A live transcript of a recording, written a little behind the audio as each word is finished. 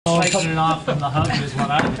taking it off from the hug is what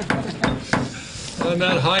I do. On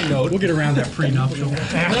that high note, We'll get around that prenuptial.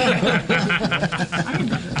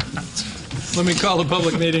 let me call the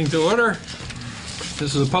public meeting to order.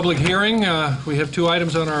 This is a public hearing. We have two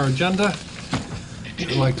items on our agenda.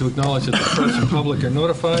 I'd like to acknowledge that the press and public are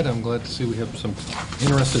notified. I'm glad to see we have some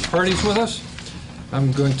interested parties with us.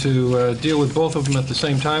 I'm going to deal with both of them at the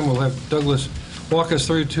same time. We'll have Douglas walk us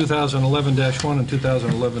through 2011-1 and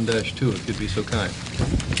 2011-2, if you'd be so kind.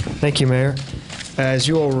 Thank you, Mayor. As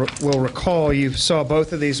you all will recall, you saw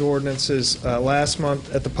both of these ordinances last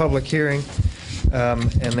month at the public hearing,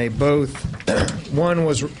 and they both, one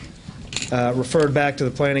was referred back to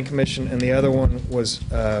the Planning Commission, and the other one was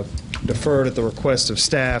deferred at the request of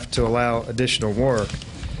staff to allow additional work.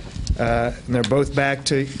 And they're both back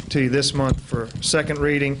to you this month for second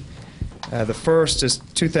reading. The first is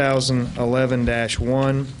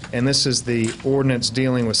 2011-1, and this is the ordinance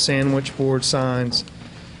dealing with sandwich board signs.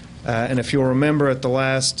 And if you'll remember at the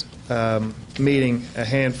last meeting, a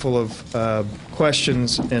handful of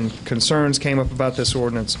questions and concerns came up about this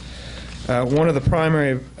ordinance. One of the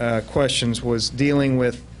primary questions was dealing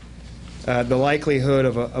with the likelihood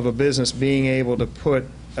of a business being able to put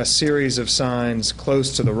a series of signs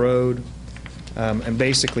close to the road and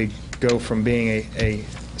basically go from being a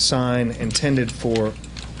sign intended for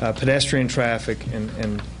pedestrian traffic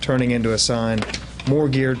and turning into a sign more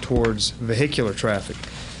geared towards vehicular traffic.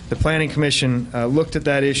 The Planning Commission looked at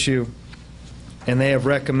that issue, and they have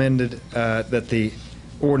recommended that the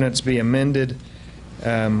ordinance be amended.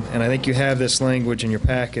 And I think you have this language in your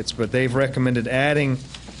packets, but they've recommended adding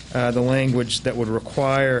the language that would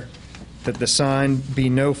require that the sign be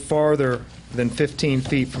no farther than 15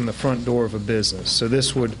 feet from the front door of a business. So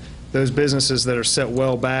this would, those businesses that are set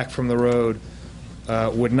well back from the road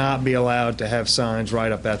would not be allowed to have signs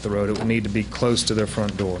right up at the road. It would need to be close to their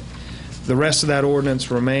front door. The rest of that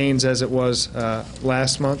ordinance remains as it was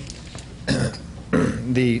last month.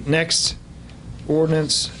 The next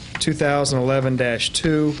ordinance,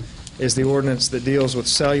 2011-2, is the ordinance that deals with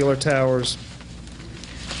cellular towers.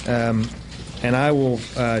 And I will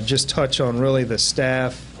just touch on really the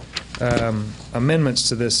staff amendments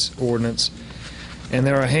to this ordinance. And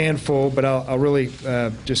there are a handful, but I'll really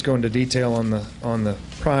just go into detail on the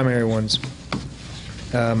primary ones.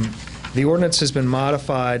 The ordinance has been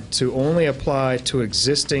modified to only apply to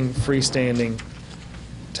existing freestanding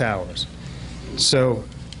towers. So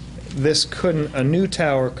this couldn't, a new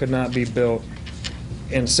tower could not be built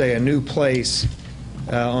in, say, a new place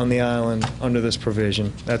on the island under this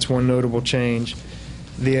provision. That's one notable change.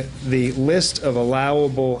 The list of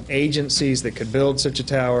allowable agencies that could build such a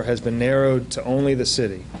tower has been narrowed to only the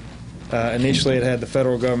city. Initially it had the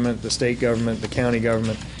federal government, the state government, the county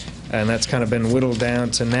government, and that's kind of been whittled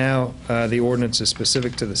down to now the ordinance is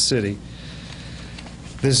specific to the city.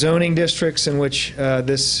 The zoning districts in which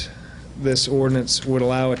this ordinance would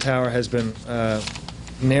allow a tower has been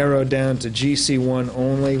narrowed down to GC1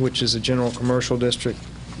 only, which is a general commercial district.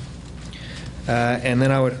 And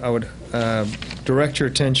then I would direct your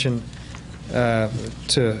attention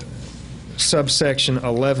to subsection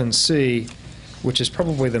 11C, which is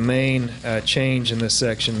probably the main change in this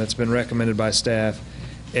section that's been recommended by staff.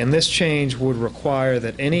 And this change would require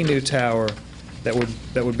that any new tower that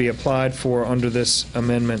would be applied for under this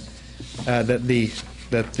amendment, that the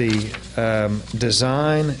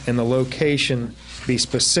design and the location be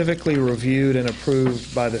specifically reviewed and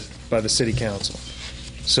approved by the City Council.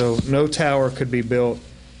 So no tower could be built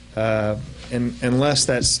unless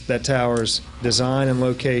that tower's design and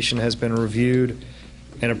location has been reviewed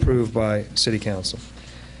and approved by City Council.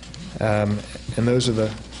 And those are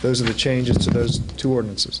the changes to those two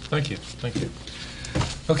ordinances. Thank you. Thank you.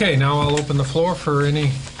 Okay, now I'll open the floor for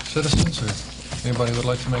any citizens or anybody who would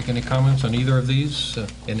like to make any comments on either of these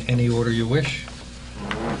in any order you wish.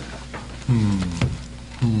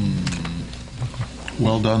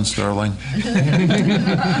 Well done, Sterling.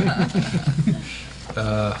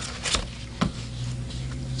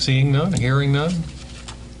 Seeing none, hearing none,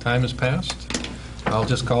 time has passed. I'll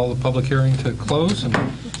just call the public hearing to close, and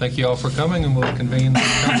thank you all for coming, and we'll convene the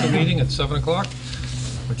council meeting at 7 o'clock,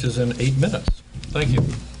 which is in 8 minutes. Thank you.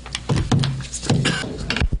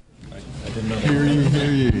 I didn't know. Hear ye,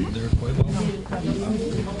 hear ye. They're quite low.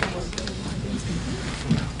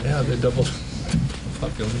 Yeah, they doubled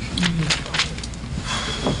population.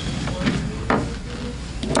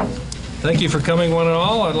 Thank you for coming, one and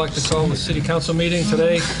all. I'd like to call the City Council meeting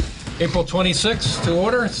today, April 26th, to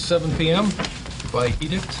order. It's 7 p.m. by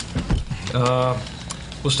edict.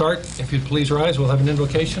 We'll start, if you'd please rise. We'll have an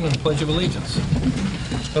invocation and a pledge of allegiance.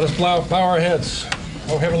 Let us bow our heads.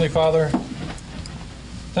 O Heavenly Father,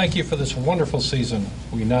 Thank you for this wonderful season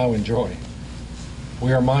we now enjoy.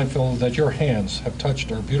 We are mindful that your hands have touched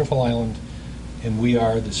our beautiful island, and we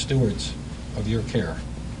are the stewards of your care.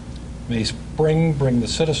 May spring bring the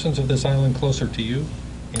citizens of this island closer to you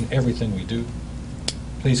in everything we do.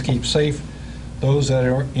 Please keep safe those that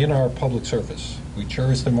are in our public service. We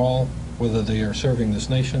cherish them all, whether they are serving this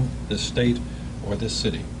nation, this state, or this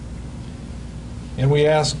city. And we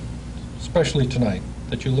ask, especially tonight,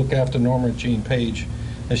 that you look after Norma Jean Page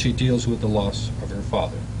as she deals with the loss of her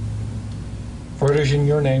father. For it is in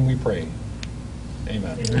your name we pray.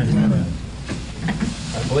 Amen. Amen.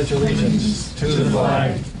 I pledge allegiance to the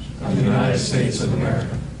flag Of the United States of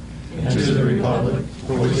America, and to the republic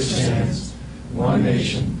for which it stands, one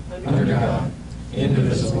nation, under God,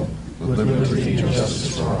 indivisible, with liberty and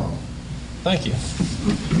justice for all. Thank you.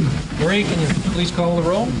 Marie, can you please call the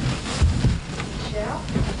roll? Michelle.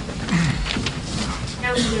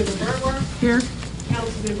 Councilmember Burgess. Here.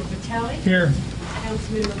 Councilmember Patelli. Here.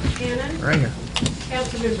 Councilmember Buchanan. Right here.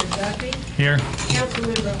 Councilmember Duffy. Here.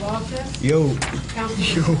 Councilmember Loftus. Yo.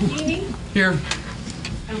 Councilmember Keeney. Here.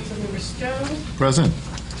 Councilmember Stone. Present.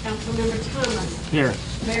 Councilmember Thomas. Here.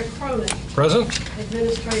 Mayor Cronin. Present?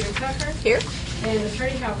 Administrator Tucker. Here. And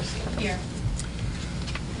Attorney Halverson. Here.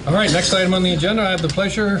 All right, next item on the agenda, I have the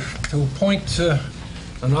pleasure to appoint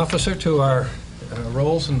an officer to our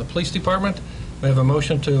roles in the police department. We have a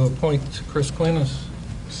motion to appoint Chris Quinn as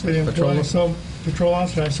City Patrol. Employee, Patrol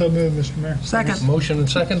Officer, I so move, Mr. Mayor. Second. motion and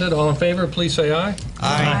seconded. All in favor, please say aye.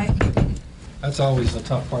 Aye. That's always the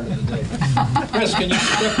tough part of the day. Chris, can you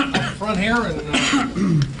step up front here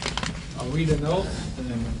and I'll read a note and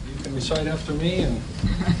then you can recite after me and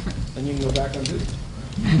then you can go back on duty.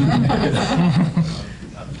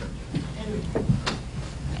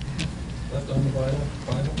 Left on the Bible.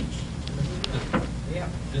 Yeah.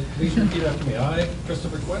 Just please repeat after me. I,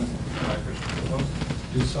 Christopher Quinn, I, Christopher Quinn,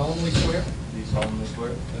 do solemnly swear do solemnly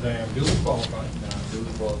swear that I am duly qualified, that I am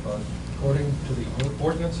duly qualified, according to the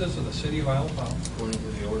ordinances of the City of Isle of Palms, according to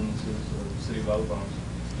the ordinances of the City of Isle of Palms,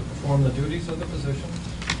 to perform the duties of the position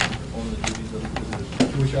to perform the duties of the position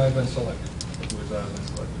to which I have been selected, to which I have been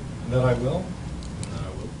selected, and that I will, and that I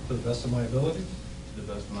will, to the best of my ability, to the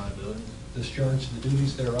best of my ability, discharge the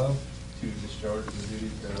duties thereof, to discharge the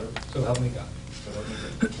duties thereof, so help me God. so help me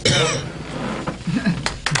God.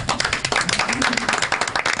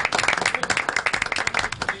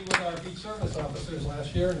 He was our beach service officers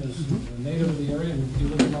last year and is a native of the area, and you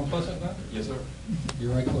live in Mount Pleasant now? Yes, sir.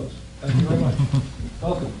 You're right close. Thank you very much.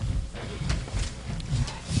 Welcome.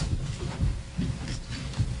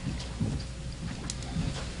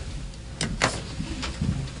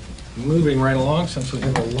 Moving right along, since we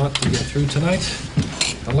have a lot to get through tonight,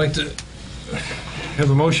 I'd like to have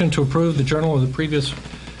a motion to approve the journal of the previous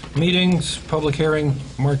meetings, public hearing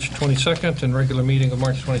March 22nd and regular meeting of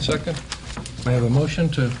March 22nd. May I have a motion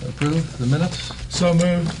to approve the minutes? So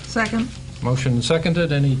moved. Second. Motion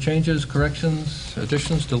seconded. Any changes, corrections,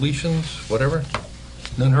 additions, deletions, whatever?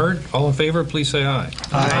 None heard? All in favor, please say aye.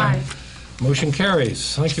 Aye. Motion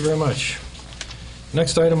carries. Thank you very much.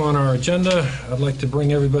 Next item on our agenda, I'd like to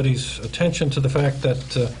bring everybody's attention to the fact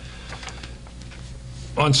that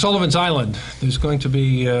on Sullivan's Island, there's going to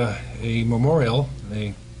be a memorial,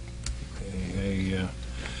 a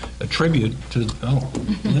tribute to, oh,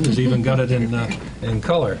 Linda's even got it in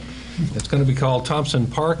color. It's going to be called Thompson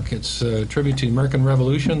Park. It's a tribute to the American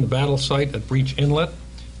Revolution, the battle site at Breach Inlet.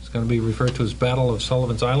 It's going to be referred to as Battle of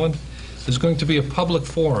Sullivan's Island. There's going to be a public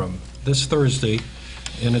forum this Thursday,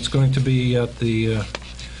 and it's going to be at the,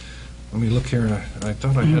 let me look here, I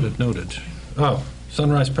thought I had it noted. Oh,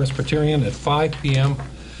 Sunrise Presbyterian at 5 p.m.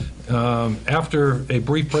 After a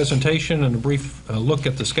brief presentation and a brief look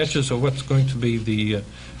at the sketches of what's going to be the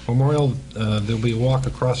memorial, there'll be a walk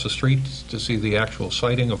across the street to see the actual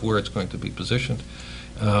siting of where it's going to be positioned.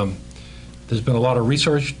 There's been a lot of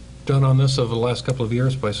research done on this over the last couple of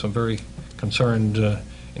years by some very concerned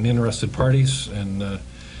and interested parties, and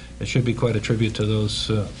it should be quite a tribute to those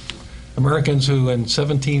Americans who in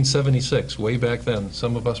 1776, way back then,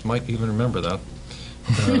 some of us might even remember that,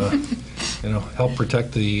 helped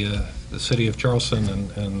protect the city of Charleston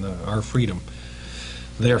and our freedom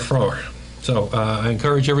therefore. So I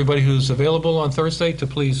encourage everybody who's available on Thursday to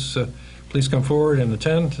please come forward and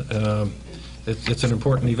attend. It's an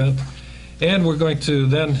important event. And we're going to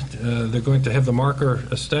then, they're going to have the marker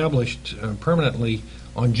established permanently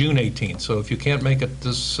on June 18th. So if you can't make it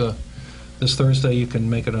this Thursday, you can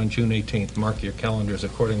make it on June 18th. Mark your calendars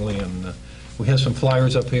accordingly. And we have some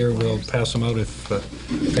flyers up here. We'll pass them out if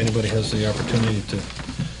anybody has the opportunity to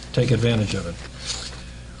take advantage of it.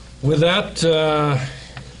 With that,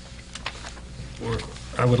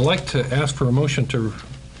 I would like to ask for a motion to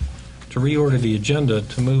to reorder the agenda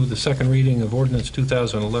to move the second reading of ordinance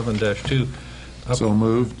 2011-2. So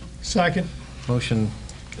moved. Second. Motion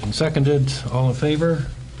and seconded. All in favor,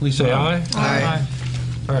 please say aye. Aye.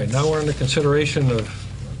 All right, now we're under consideration of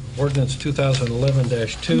ordinance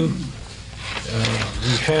 2011-2.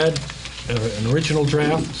 We had an original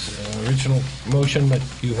draft, original motion that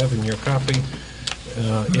you have in your copy.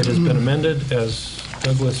 It has been amended as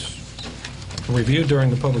Douglas reviewed during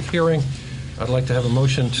the public hearing. I'd like to have a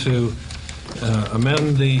motion to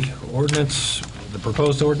amend the ordinance, the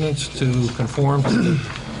proposed ordinance, to conform to the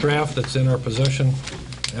draft that's in our possession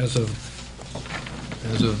as of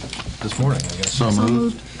this morning, I guess. So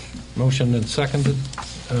moved. Motion and seconded.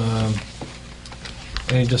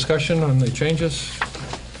 Any discussion on the changes?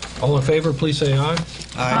 All in favor, please say aye.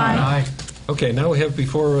 Aye. Okay, now we have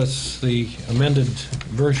before us the amended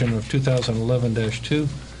version of 2011-2.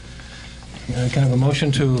 Can I have a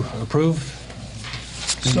motion to approve?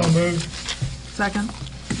 So moved. Second.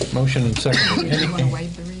 Motion and second. You want to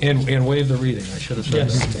waive the reading? And waive the reading, I should have said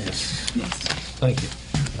that. Yes. Thank you.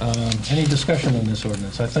 Any discussion on this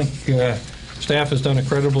ordinance? I think staff has done a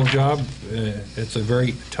credible job. It's a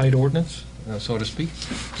very tight ordinance, so to speak.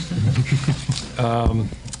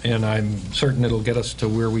 And I'm certain it'll get us to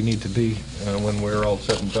where we need to be when we're all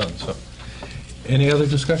said and done. So, any other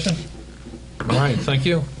discussion? All right, thank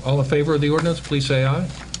you. All in favor of the ordinance, please say aye.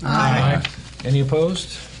 Aye. Any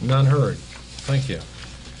opposed? None heard. Thank you.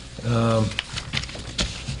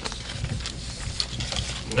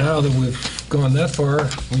 Now that we've gone that far,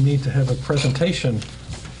 we need to have a presentation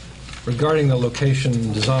regarding the location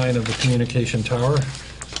and design of the communication tower.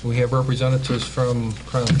 We have representatives from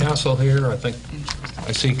Crown Castle here. I think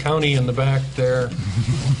I see County in the back there.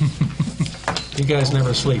 You guys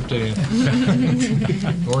never sleep, do you?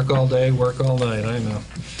 Work all day, work all night, I know.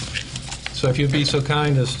 So if you'd be so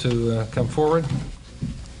kind as to come forward.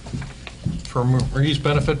 For Marie's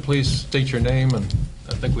benefit, please state your name, and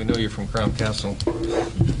I think we know you're from Crown Castle.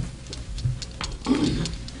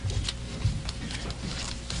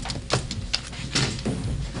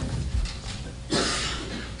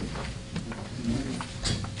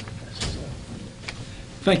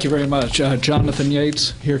 Thank you very much. Jonathan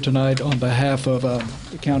Yates here tonight on behalf of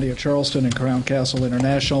the County of Charleston and Crown Castle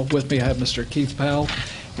International. With me I have Mr. Keith Powell,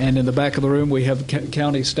 and in the back of the room we have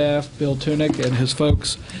county staff, Bill Tunick and his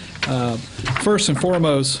folks. First and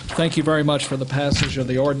foremost, thank you very much for the passage of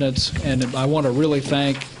the ordinance, and I want to really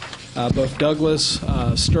thank both Douglas,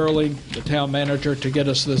 Sterling, the town manager, to get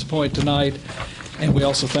us to this point tonight, and we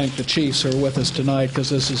also thank the chiefs who are with us tonight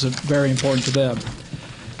because this is very important to them.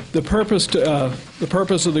 The purpose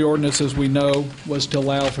of the ordinance, as we know, was to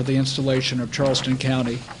allow for the installation of Charleston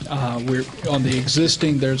County. We're on the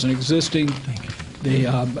existing. There's an existing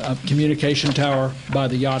communication tower by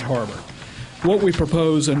the yacht harbor. What we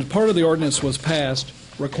propose, and part of the ordinance was passed,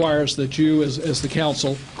 requires that you, as the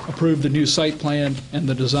council, approve the new site plan and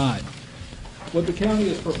the design. What the county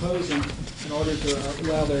is proposing in order to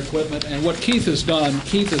allow their equipment, and what Keith has done,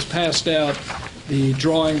 Keith has passed out the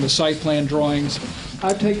drawing, the site plan drawings.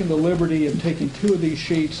 I've taken the liberty of taking two of these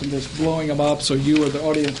sheets and just blowing them up so you or the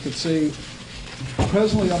audience could see.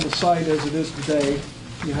 Presently on the site as it is today,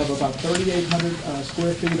 you have about 3,800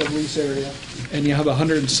 square feet of lease area, and you have a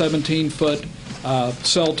 117-foot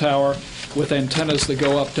cell tower with antennas that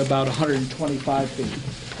go up to about 125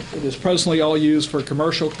 feet. It is presently all used for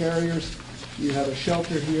commercial carriers. You have a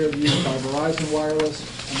shelter here used by Verizon Wireless,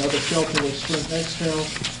 another shelter with Sprint Nextel.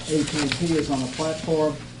 AT&T is on a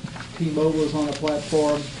platform. T-Mobile is on a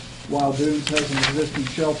platform, while Dunes has an existing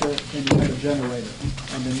shelter, and you have a generator.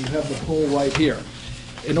 And then you have the pole right here.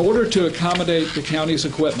 In order to accommodate the county's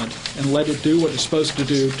equipment and let it do what it's supposed to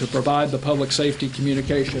do to provide the public safety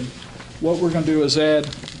communication, what we're going to do is add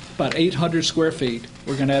about 800 square feet.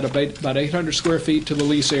 We're going to add about 800 square feet to the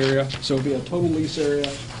lease area, so it'll be a total lease area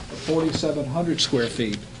of 4,700 square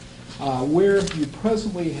feet. Where you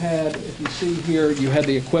presently had, if you see here, you had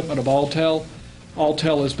the equipment of Alltel.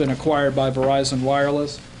 Alltel has been acquired by Verizon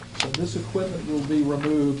Wireless, so this equipment will be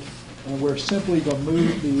removed, and we're simply going to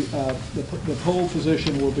move the pole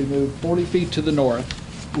position will be moved 40 feet to the north,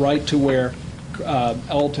 right to where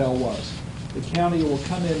Alltel was. The county will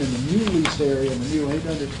come in the new leased area, in the new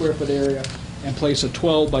 800 square foot area, and place a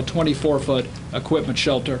 12 by 24 foot equipment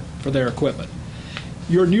shelter for their equipment.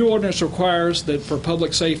 Your new ordinance requires that for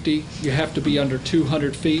public safety, you have to be under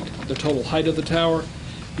 200 feet, the total height of the tower.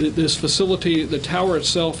 This facility, the tower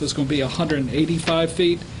itself, is going to be 185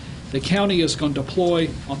 feet. The county is going to deploy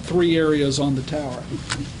on 3 areas on the tower.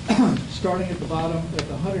 Starting at the bottom, at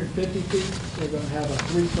the 150 feet, they're going to have a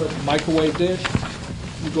 3-foot microwave dish.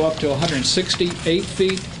 You go up to 168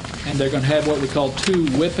 feet, and they're going to have what we call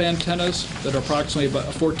 2 whip antennas that are approximately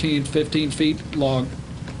about 14, 15 feet long.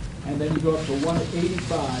 And then you go up to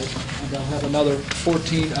 185, and they'll have another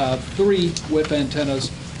 3 whip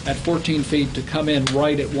antennas at 14 feet to come in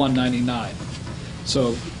right at 199.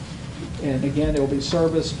 So, and again, it will be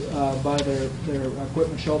serviced by their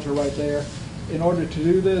equipment shelter right there. In order to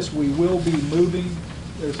do this, we will be moving.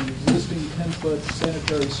 There's an existing 10-foot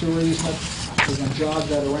sanitary sewer easement. We're going to jog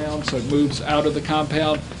that around so it moves out of the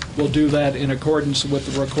compound. We'll do that in accordance with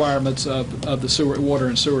the requirements of the sewer, water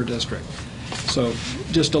and sewer district. So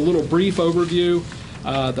just a little brief overview.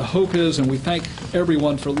 The hope is, and we thank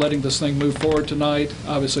everyone for letting this thing move forward tonight.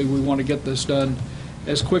 Obviously, we want to get this done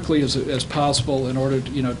as quickly as possible in order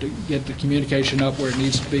to, to get the communication up where it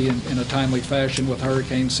needs to be in a timely fashion with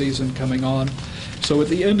hurricane season coming on. So at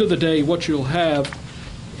the end of the day, what you'll have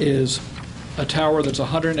is a tower that's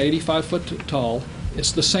 185 foot tall.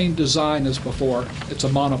 It's the same design as before. It's a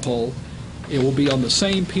monopole. It will be on the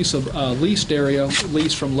same piece of leased area,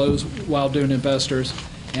 leased from Lowe's Wild Dune Investors,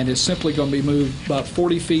 and it's simply going to be moved about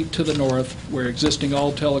 40 feet to the north where existing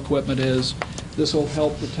Alltel equipment is. This will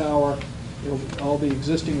help the tower. All the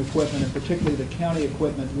existing equipment, and particularly the county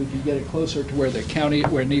equipment, we can get it closer to where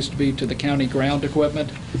it needs to be to the county ground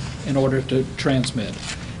equipment in order to transmit.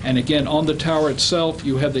 And again, on the tower itself,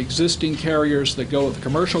 you have the existing carriers that go, the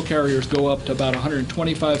commercial carriers go up to about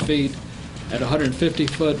 125 feet. At 150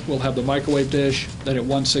 foot, we'll have the microwave dish, then at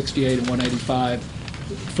 168 and 185.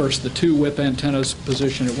 First, the 2 whip antennas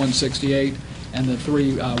positioned at 168, and the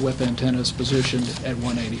 3 whip antennas positioned at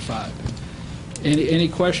 185. Any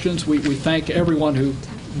questions? We thank everyone who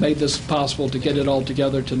made this possible to get it all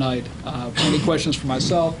together tonight. Any questions for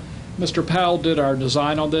myself? Mr. Powell did our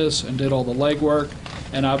design on this and did all the legwork,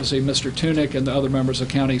 and obviously Mr. Tunick and the other members of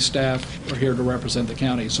county staff are here to represent the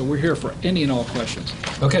county. So we're here for any and all questions.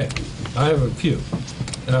 Okay, I have a few.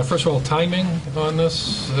 First of all, timing on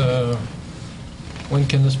this. When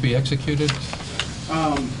can this be executed?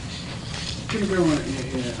 I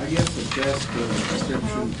guess the best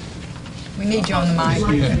description. We need you on the mic.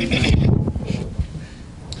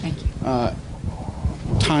 Thank you.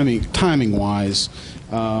 Timing-wise,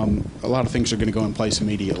 a lot of things are going to go in place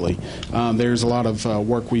immediately. There's a lot of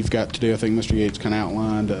work we've got to do. I think Mr. Yates kind of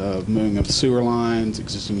outlined moving of sewer lines,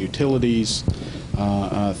 existing utilities,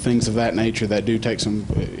 things of that nature that do take some,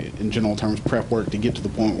 in general terms, prep work to get to the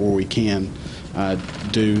point where we can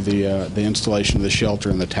do the installation of the shelter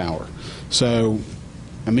in the tower. So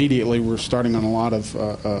immediately we're starting on a lot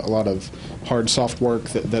of hard soft work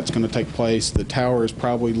that's going to take place. The tower is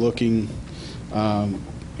probably looking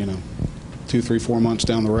 2, 3, 4 months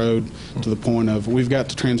down the road to the point of we've got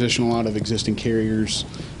to transition a lot of existing carriers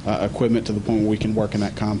equipment to the point where we can work in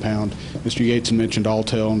that compound. Mr. Yates mentioned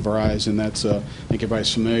Alltel and Verizon. That's I think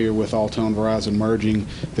everybody's familiar with Alltel and Verizon merging.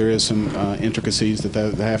 There is some intricacies that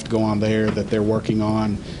have to go on there that they're working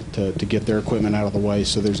on to get their equipment out of the way.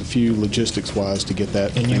 So there's a few logistics-wise to get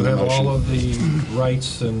that. And you have all of the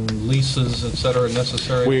rights and leases, et cetera,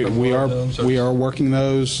 necessary. We are working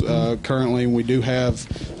those currently. We do have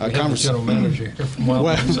general manager here from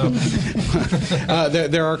Wild Dune, so.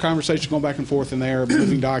 There are conversations going back and forth in there,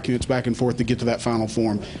 moving documents back and forth to get to that final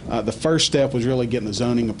form. The first step was really getting the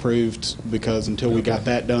zoning approved, because until we got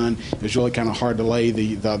that done, it was really kind of hard to lay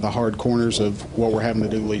the hard corners of what we're having to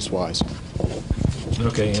do lease-wise.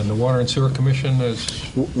 Okay, and the Water and Sewer Commission is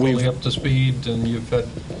fully up to speed, and you've had...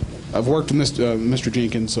 I've worked with Mr.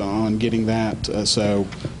 Jenkins on getting that, so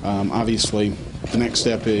obviously the next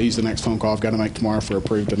step, he's the next phone call I've got to make tomorrow for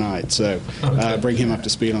approved tonight, so bring him up to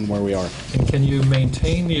speed on where we are. And can you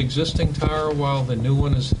maintain the existing tower while the new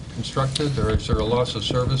one is constructed, or is there a loss of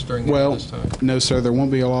service during this time? No, sir, there won't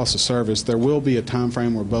be a loss of service. There will be a time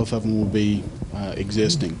frame where both of them will be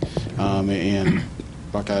existing, and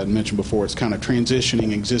like I had mentioned before, it's kind of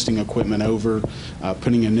transitioning existing equipment over,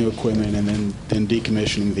 putting in new equipment, and then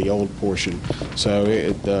decommissioning the old portion. So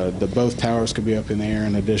the both towers could be up in the air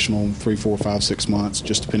an additional 3, 4, 5, 6 months,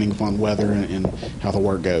 just depending upon weather and how the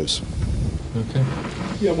work goes. Okay.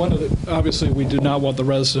 Yeah, obviously we do not want the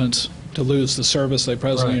residents to lose the service they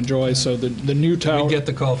presently enjoy. So the new tower. We get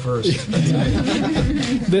the call first.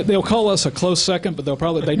 They'll call us a close second, but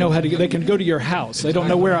they know how to they can go to your house. They don't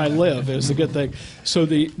know where I live is the good thing. So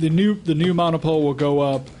the new monopole will go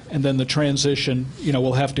up, and then the transition,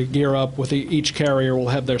 we'll have to gear up with each carrier will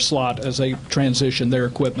have their slot as they transition their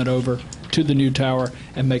equipment over to the new tower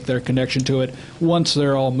and make their connection to it. Once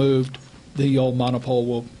they're all moved, the old monopole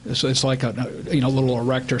will, it's like a little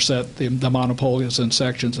erector set. The monopole is in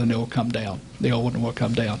sections, and it will come down. The old one will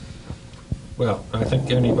come down. Well, I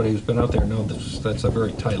think anybody who's been out there knows that's a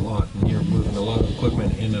very tight lot, and you're moving a lot of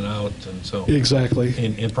equipment in and out, and so... Exactly.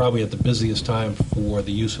 And probably at the busiest time for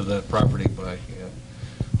the use of that property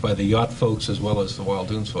by the yacht folks as well as the Wild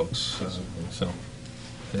Dunes folks. So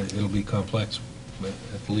it'll be complex, but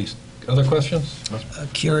at least. Other questions?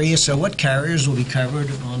 Curious, what carriers will be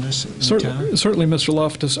covered on this new tower? Certainly, Mr.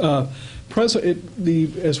 Loftus.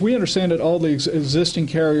 As we understand it, all the existing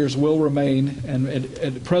carriers will remain, and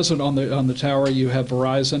at present on the tower you have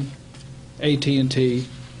Verizon, AT&T,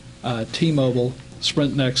 T-Mobile,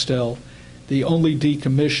 Sprint, Nextel. The only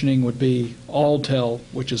decommissioning would be Alltel,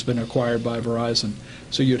 which has been acquired by Verizon.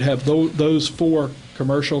 So you'd have those 4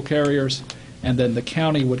 commercial carriers, and then the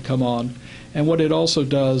county would come on. And what it also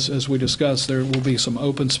does, as we discussed, there will be some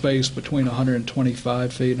open space between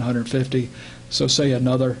 125 feet and 150. So say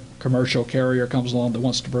another commercial carrier comes along that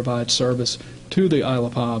wants to provide service to the Isle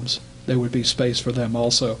of Palms, there would be space for them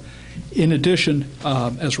also. In addition,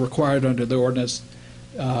 as required under the ordinance,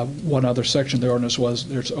 one other section of the ordinance was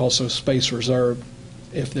there's also space reserved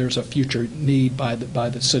if there's a future need by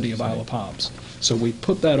the city of Isle of Palms. So we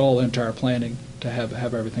put that all into our planning to have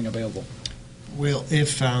everything available. Well,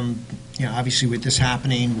 if, obviously with this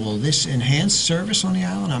happening, will this enhance service on the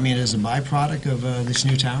island? I mean, as a byproduct of this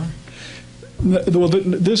new tower? Well,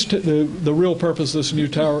 the real purpose of this new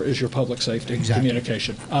tower is your public safety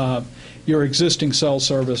communication. Your existing cell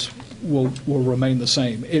service will remain the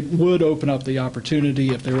same. It would open up the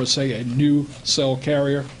opportunity if there was, say, a new cell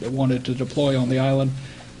carrier that wanted to deploy on the island.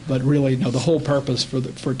 But really, the whole purpose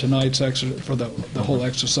for tonight's the whole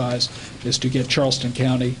exercise is to get Charleston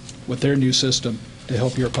County with their new system to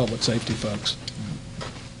help your public safety folks.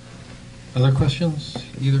 Other questions,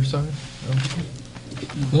 either side?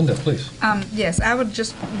 Linda, please. Yes, I'm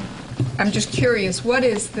just curious, what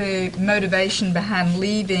is the motivation behind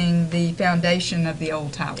leaving the foundation of the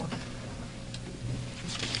old tower?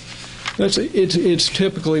 It's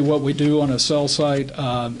typically what we do on a cell site.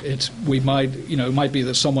 It might be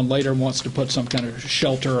that someone later wants to put some kind of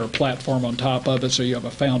shelter or platform on top of it, so you have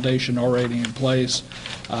a foundation already in place.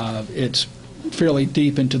 It's fairly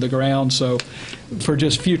deep into the ground, so for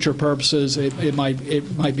just future purposes, it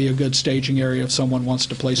might be a good staging area if someone wants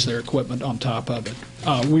to place their equipment on top of it.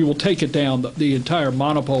 We will take it down. The entire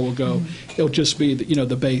monopole will go. It'll just be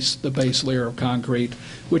the base layer of concrete,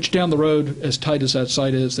 which down the road, as tight as that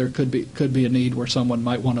site is, there could be a need where someone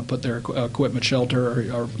might want to put their equipment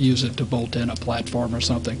shelter or use it to bolt in a platform or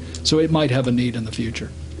something. So it might have a need in the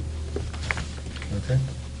future. Okay.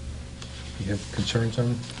 You have concerns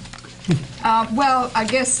on? Well, I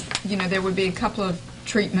guess, there would be a couple of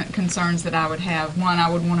treatment concerns that I would have. One, I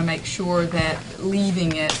would want to make sure that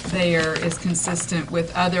leaving it there is consistent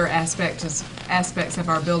with other aspects of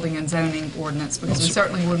our building and zoning ordinance, because we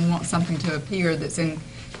certainly wouldn't want something to appear that's in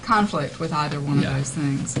conflict with either one of those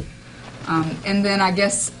things. And then I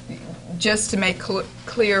guess just to make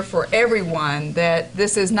clear for everyone that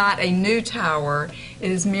this is not a new tower,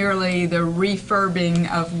 it is merely the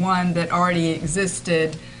refurbing of one that already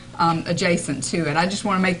existed adjacent to it. I just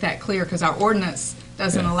want to make that clear because our ordinance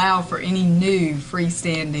doesn't allow for any new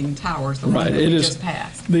freestanding towers, the one that we just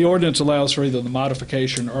passed. The ordinance allows for either the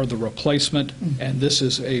modification or the replacement, and this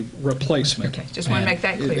is a replacement. Okay, just want to make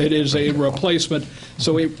that clear. It is a replacement,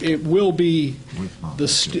 so it will be,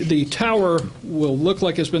 the tower will look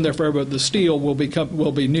like it's been there forever, but the steel will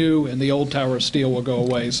be new, and the old tower steel will go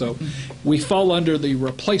away. So we fall under the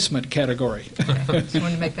replacement category. Just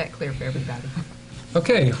wanted to make that clear for everybody.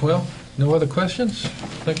 Okay, well, no other questions?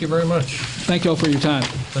 Thank you very much. Thank you all for your time.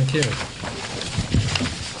 Thank you.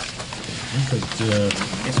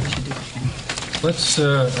 Let's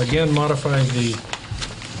again modify the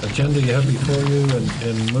agenda you have before you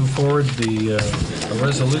and move forward the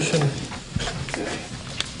resolution,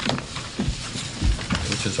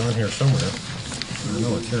 which is on here somewhere. I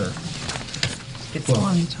know it's here. It's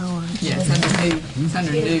on the tower. Yeah, it's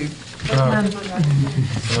under new.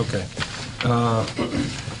 Okay.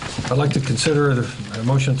 I'd like to consider a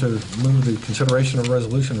motion to move the consideration of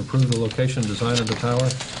resolution to approve the location and design of the tower.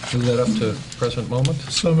 Move that up to present moment.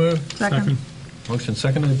 So moved. Second. Motion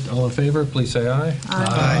seconded. All in favor, please say aye.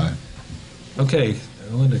 Aye. Okay,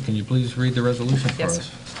 Linda, can you please read the resolution for Yes, us?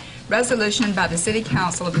 sir. Resolution by the City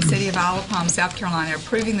Council of the City of Isle of Palms, South Carolina,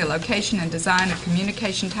 approving the location and design of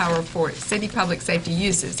communication tower for city public safety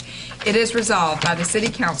uses. It is resolved by the City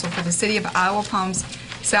Council for the City of Isle of Palms,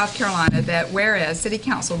 South Carolina, that whereas City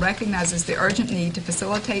Council recognizes the urgent need to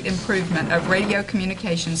facilitate improvement of radio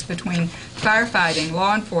communications between firefighting,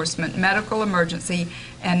 law enforcement, medical emergency,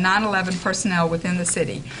 and 9/11 personnel within the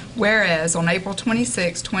city. Whereas on April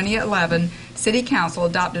 26, 2011, City Council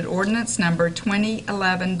adopted ordinance number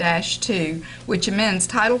 2011-2, which amends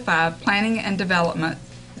Title V, Planning and Development,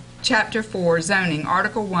 Chapter 4, Zoning,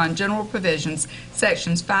 Article 1, General Provisions,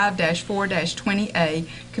 Sections 5-4-20A,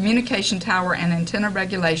 Communication Tower and Antenna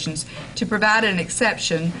Regulations, to provide an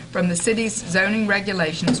exception from the city's zoning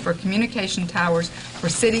regulations for communication towers for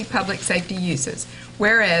city public safety uses.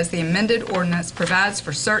 Whereas the amended ordinance provides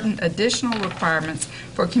for certain additional requirements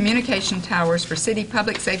for communication towers for city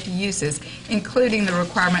public safety uses, including the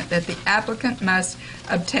requirement that the applicant must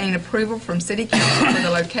obtain approval from City Council for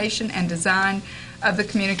the location and design of the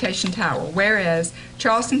communication tower. Whereas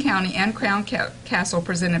Charleston County and Crown Castle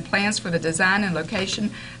presented plans for the design and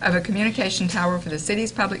location of a communication tower for the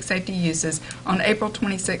city's public safety uses on April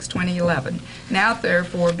 26, 2011. Now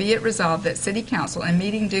therefore be it resolved that City Council, in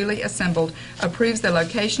meeting duly assembled, approves the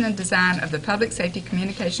location and design of the public safety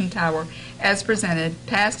communication tower as presented,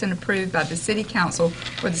 passed and approved by the City Council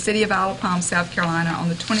for the City of Isle of Palm, South Carolina on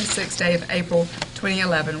the 26th day of April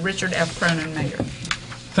 2011. Richard F. Cronin, Mayor.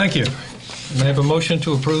 Thank you. May I have a motion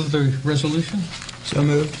to approve the resolution? So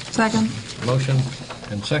moved. Second. Motion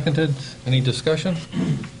and seconded. Any discussion?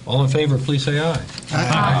 All in favor, please say aye.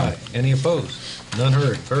 Aye. Any opposed? None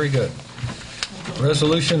heard. Very good.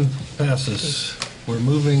 Resolution passes. We're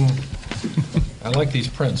moving. I like these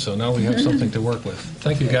prints, so now we have something to work with.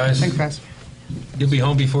 Thank you, guys. Thanks, Pastor. You'll be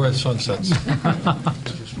home before the sun sets.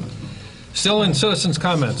 Still in citizens'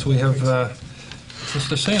 comments, we have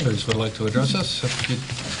Mr. Sanders would like to address us. If you'd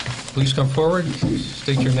please come forward,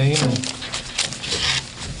 state your name, and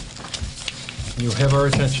you have our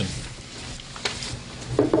attention.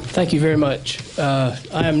 Thank you very much. I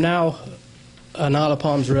am now an Isle of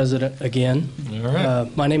Palms resident again. All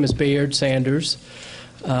right. My name is Bayard Sanders.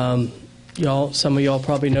 Some of y'all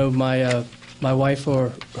probably know my wife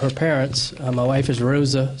or her parents. My wife is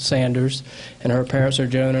Rosa Sanders, and her parents are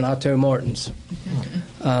Joan and Otto Martins.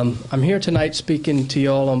 I'm here tonight speaking to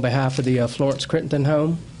y'all on behalf of the Florence Crittenden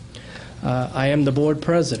home. I am the board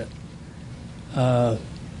president.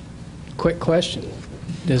 Quick question.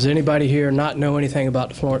 Does anybody here not know anything about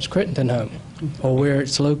the Florence Crittenden home or where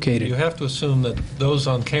it's located? You have to assume that those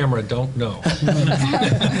on camera don't know.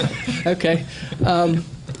 Okay. I'm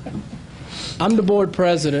the board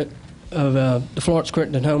president of the Florence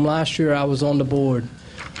Crittenden home. Last year I was on the board.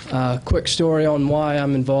 Quick story on why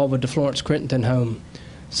I'm involved with the Florence Crittenden home.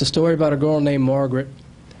 It's a story about a girl named Margaret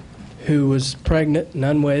who was pregnant and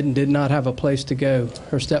unwed and did not have a place to go.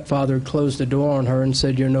 Her stepfather had closed the door on her and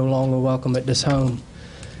said, "You're no longer welcome at this home."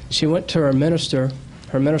 She went to her minister.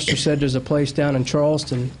 Her minister said, "There's a place down in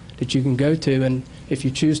Charleston that you can go to, and if you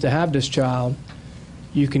choose to have this child,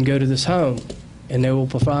 you can go to this home, and they will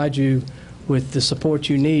provide you with the support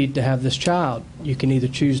you need to have this child. You can either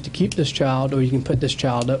choose to keep this child or you can put this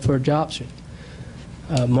child up for adoption."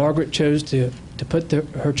 Margaret chose to put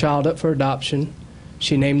her child up for adoption.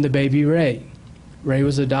 She named the baby Ray. Ray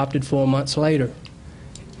was adopted 4 months later.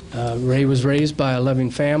 Ray was raised by a loving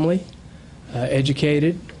family,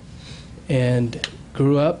 educated, and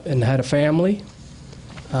grew up and had a family.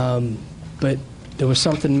 But there was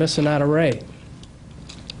something missing out of Ray.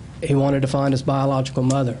 He wanted to find his biological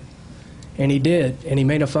mother. And he did. And he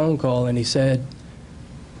made a phone call and he said,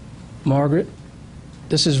 "Margaret,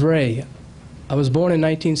 this is Ray. I was born in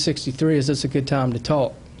 1963. Is this a good time to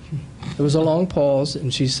talk?" There was a long pause,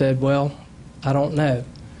 and she said, "Well, I don't know."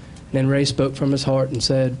 And then Ray spoke from his heart and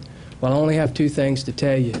said, "Well, I only have two things to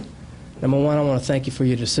tell you. Number one, I want to thank you for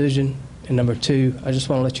your decision. And number two, I just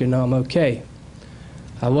want to let you know I'm okay.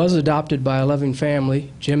 I was adopted by a loving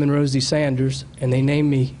family, Jim and Rosie Sanders, and they named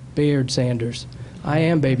me Bayard Sanders. I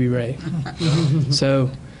am Baby Ray." So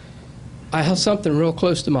I have something real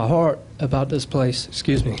close to my heart about this place.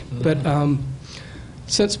 Excuse me. But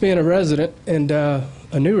since being a resident and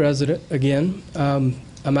a new resident again,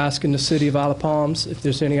 I'm asking the City of Isle of Palms if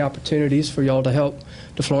there's any opportunities for y'all to help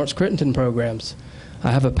the Florence Crittenden programs.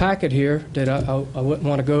 I have a packet here that I wouldn't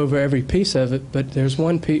want to go over every piece of it, but there's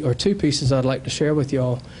one piece or two pieces I'd like to share with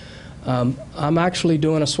y'all. I'm actually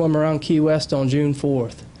doing a swim around Key West on June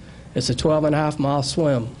 4th. It's a 12.5-mile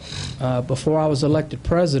swim. Before I was elected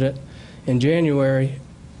president in January,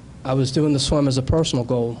 I was doing the swim as a personal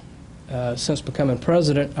goal. Since becoming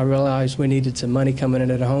president, I realized we needed some money coming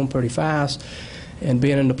into the home pretty fast. And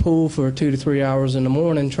being in the pool for 2 to 3 hours in the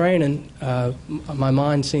morning training, my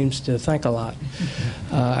mind seems to think a lot.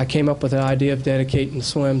 I came up with the idea of dedicating the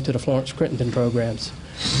swim to the Florence Crittenden programs.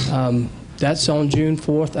 That's on June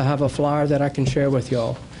 4th. I have a flyer that I can share with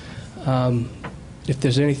y'all. If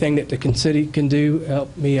there's anything that the city can do,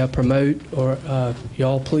 help me promote, or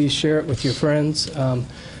y'all please share it with your friends.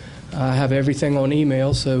 I have everything on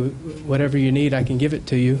email, so whatever you need, I can give it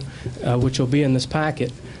to you, which will be in this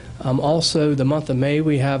packet. Also, the month of May,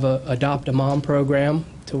 we have a Adopt a Mom program,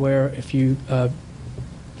 to where if you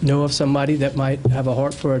know of somebody that might have a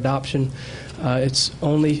heart for adoption, it's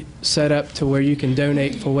only set up to where you can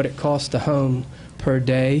donate for what it costs to home per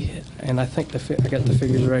day, and I think I got the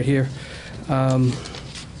figures right here.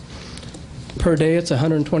 Per day, it's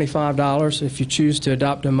 $125. If you choose to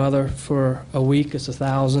adopt a mother for a week, it's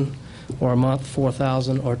 $1,000, or a month,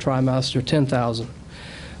 $4,000, or a trimester, $10,000.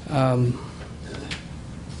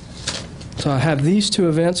 So I have these two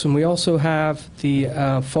events, and we also have the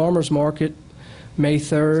Farmers Market, May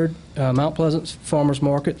 3rd, Mount Pleasant Farmers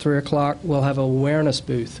Market, 3 o'clock. We'll have an awareness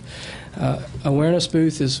booth. Awareness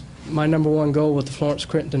booth is my #1 goal with the Florence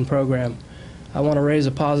Crittenton program. I want to raise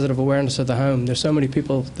a positive awareness of the home. There's so many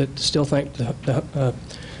people that still think I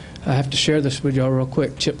have to share this with y'all real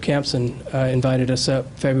quick. Chip Campson invited us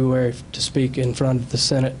up February to speak in front of the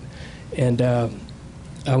Senate, and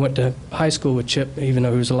I went to high school with Chip, even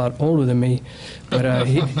though he was a lot older than me, but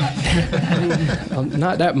he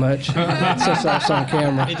not that much. Since I was on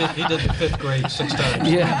camera. He did the 5th grade 6 times.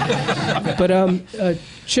 Yeah, but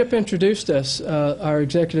Chip introduced us, our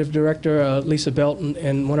executive director, Lisa Belton,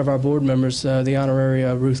 and one of our board members, the Honorary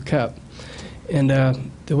Ruth Cupp. And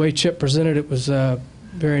the way Chip presented it was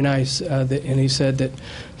very nice, and he said that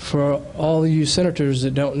for all you senators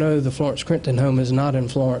that don't know, the Florence Crittenton home is not in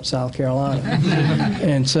Florence, South Carolina.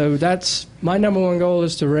 And so that's my #1 goal,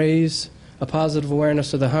 is to raise a positive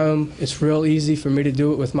awareness of the home. It's real easy for me to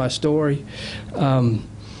do it with my story.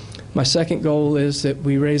 My second goal is that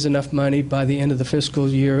we raise enough money by the end of the fiscal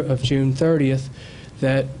year of June 30th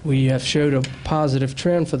that we have showed a positive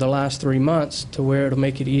trend for the last 3 months, to where it'll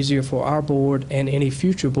make it easier for our board and any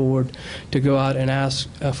future board to go out and ask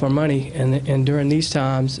for money. And during these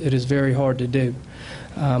times, it is very hard to do.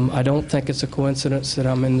 I don't think it's a coincidence that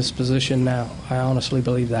I'm in this position now. I honestly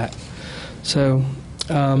believe that. So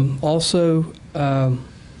also,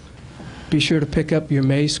 be sure to pick up your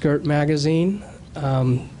May Skirt magazine.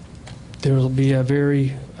 There will be a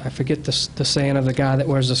very, I forget the saying of the guy that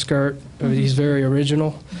wears a skirt. He's very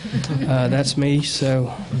original. That's me,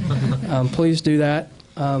 so please do that.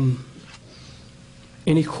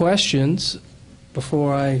 Any questions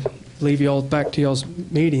before I leave y'all back to y'all's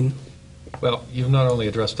meeting? Well, you've not only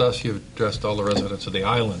addressed us, you've addressed all the residents of the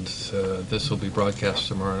island. This will be broadcast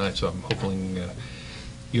tomorrow night, so I'm hoping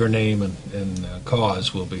your name and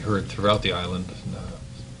cause will be heard throughout the island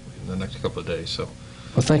in the next couple of days. So.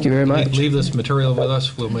 Well, thank you very much. Leave this material with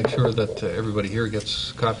us. We'll make sure that everybody here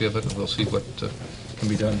gets a copy of it, and we'll see what can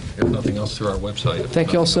be done, if nothing else, through our website.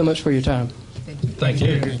 Thank you all so much for your time. Thank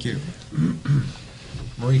you. Thank you.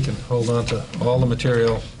 Marie can hold on to all the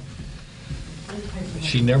material.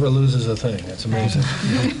 She never loses a thing. That's amazing.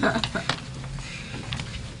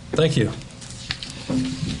 Thank you.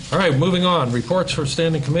 All right, moving on. Reports for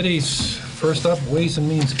standing committees. First up, Ways and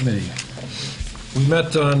Means Committee. We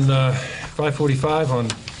met on 5:45 on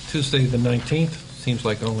Tuesday the 19th. Seems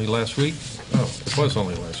like only last week. Oh, it was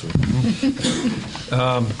only last week.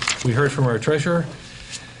 We heard from our treasurer.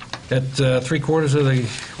 At 3/4 of the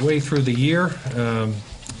way through the year,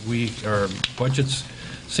 our budgets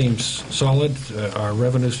seems solid. Our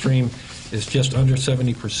revenue stream is just under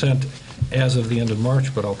 70% as of the end of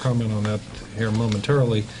March, but I'll comment on that here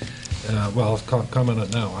momentarily. Well, I'll comment on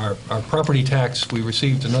it now. Our property tax, we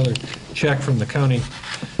received another check from the county,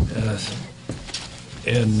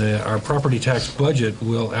 and our property tax budget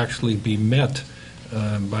will actually be met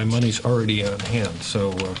by monies already on hand.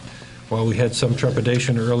 So while we had some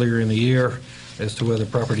trepidation earlier in the year as to whether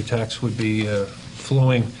property tax would be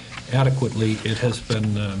flowing adequately, it has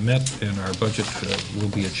been met, and our budget will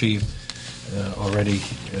be achieved already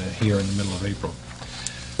here in the middle of April.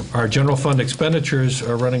 Our general fund expenditures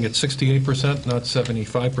are running at 68%, not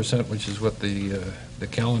 75%, which is what the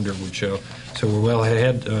calendar would show. So we're well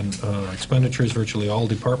ahead on expenditures. Virtually all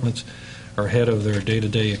departments are ahead of their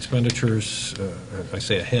day-to-day expenditures. I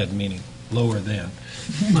say ahead, meaning lower than,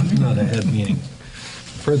 not ahead, meaning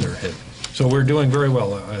further ahead. So we're doing very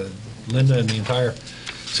well. Linda and the entire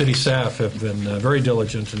city staff have been very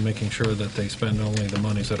diligent in making sure that they spend only the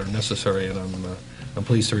monies that are necessary, and I'm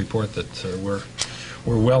pleased to report that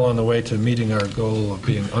we're well on the way to meeting our goal of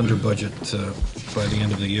being under budget by the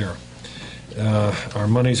end of the year. Our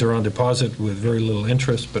monies are on deposit with very little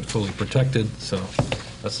interest, but fully protected, so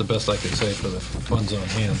that's the best I can say for the funds on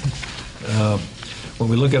hand. When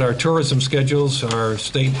we look at our tourism schedules, our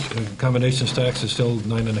state accommodations tax is still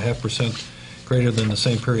 9.5% greater than the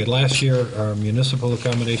same period last year. Our municipal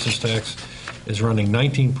accommodations tax is running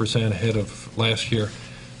 19% ahead of last year.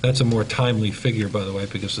 That's a more timely figure, by the way,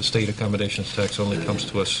 because the state accommodations tax only comes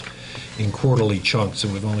to us in quarterly chunks,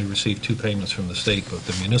 and we've only received 2 payments from the state, but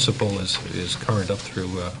the municipal is current up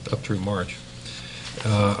through March.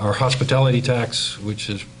 Our hospitality tax, which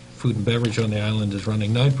is food and beverage on the island, is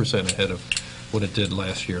running 9% ahead of what it did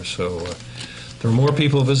last year. So there are more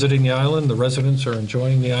people visiting the island. The residents are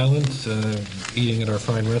enjoying the island, eating at our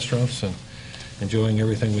fine restaurants and enjoying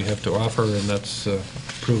everything we have to offer, and that's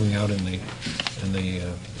proving out in the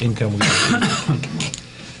income we receive.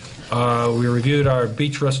 We reviewed our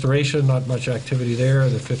beach restoration, not much activity there.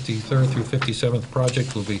 The 53rd through 57th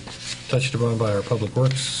project will be touched upon by our Public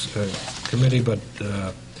Works Committee, but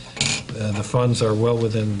the funds are well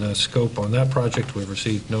within scope on that project. We've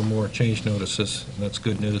received no more change notices, and that's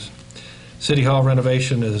good news. City Hall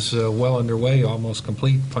renovation is well underway, almost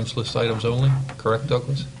complete, punch list items only. Correct,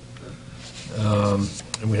 Douglas?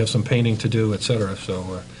 And we have some painting to do, et cetera.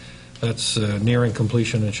 So that's nearing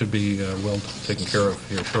completion and should be well taken care of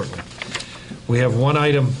here shortly. We have one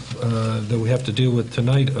item that we have to deal with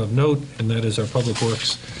tonight of note, and that is our Public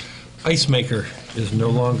Works ice maker is no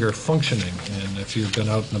longer functioning. And if you've been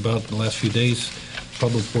out and about in the last few days,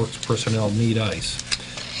 Public Works personnel need ice.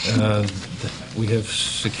 We have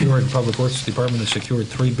secured, Public Works Department has secured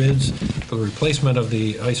 3 bids for the replacement of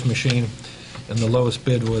the ice machine, and the lowest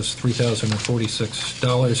bid was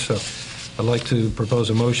 $3,046. So I'd like to propose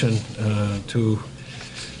a motion to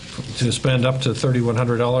spend up to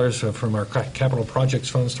 $3,100 from our capital projects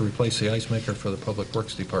funds to replace the ice maker for the Public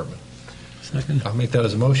Works Department. Second. I'll make that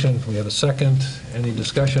as a motion. We have a second. Any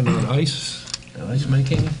discussion on ice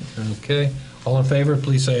making? Okay. All in favor,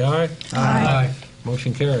 please say aye. Aye.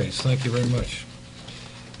 Motion carries. Thank you very much.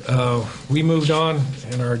 We moved on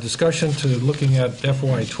in our discussion to looking at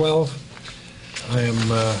FY12. I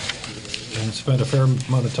am and spent a fair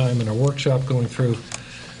amount of time in a workshop going through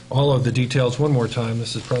all of the details one more time.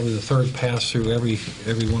 This is probably the third pass through every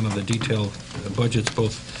one of the detailed budgets,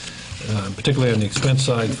 both particularly on the expense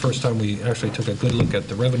side. The first time we actually took a good look at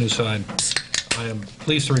the revenue side. I am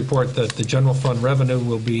pleased to report that the general fund revenue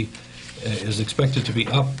is expected to be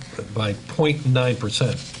up by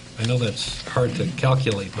 0.9%. I know that's hard to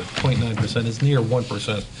calculate, but 0.9% is near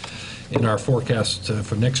 1% in our forecast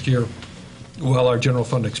for next year, while our general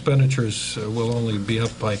fund expenditures will only be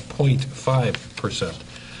up by 0.5%.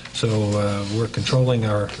 So we're controlling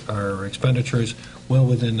our expenditures well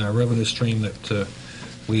within our revenue stream that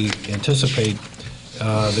we anticipate,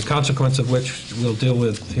 the consequence of which we'll deal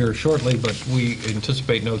with here shortly, but we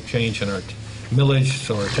anticipate no change in our millage,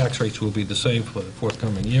 so our tax rates will be the same for the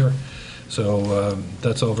forthcoming year. So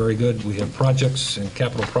that's all very good. We have projects and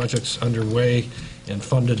capital projects underway and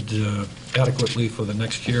funded adequately for the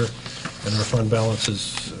next year, and our fund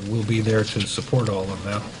balances will be there to support all of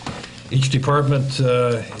that. Each department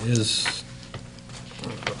is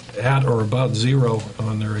at or about zero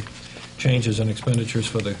on their changes in expenditures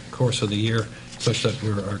for the course of the year, such that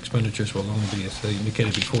our expenditures will only be, as I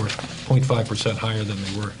indicated before, 0.5% higher than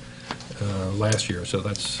they were last year, so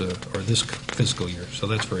that's or this fiscal year, so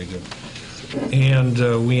that's very good.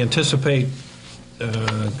 And we anticipate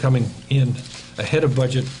coming in ahead of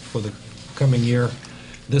budget for the coming year.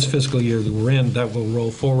 This fiscal year that we're in, that will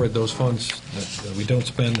roll forward. Those funds that we don't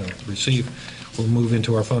spend or receive will move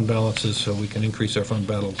into our fund balances, so we can increase our fund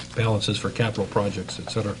balances for capital projects,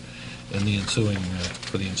 et cetera, in the ensuing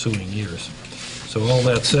for the ensuing years. So all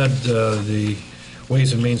that said, the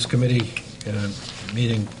Ways and Means Committee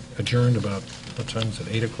meeting adjourned about, what time is it,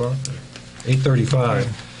 8 o'clock? 8:35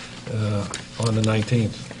 on the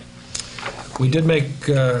 19th. We did make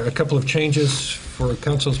a couple of changes for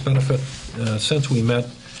council's benefit since we met,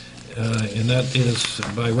 and that is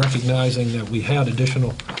by recognizing that we had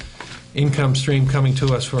additional income stream coming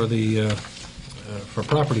to us for the for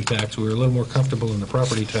property tax. We were a little more comfortable in the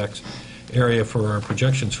property tax area for our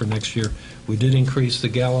projections for next year. We did increase the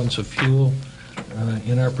gallons of fuel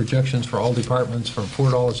in our projections for all departments from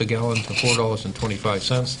 $4 a gallon to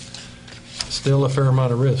 $4.25. Still a fair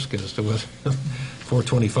amount of risk as to whether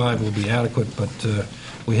 $4.25 will be adequate, but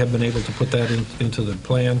we have been able to put that into the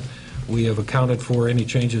plan. We have accounted for any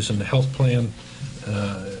changes in the health plan,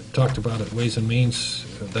 talked about at Ways and Means.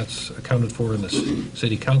 That's accounted for in the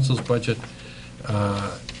City Council's budget.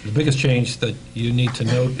 The biggest change that you need to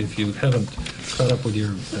note, if you haven't caught up with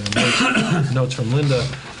your notes from Linda,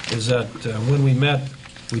 is that when we met,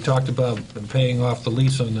 we talked about paying off the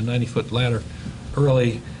lease on the 90-foot ladder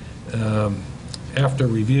early. After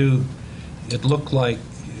review, it looked like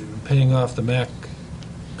paying off the MAC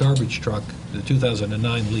garbage truck, the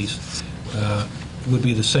 2009 lease, would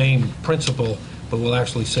be the same principal, but will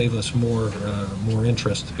actually save us more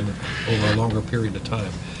interest over a longer period of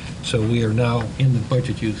time. So we are now, in the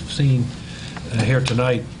budget you've seen here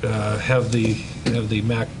tonight, have the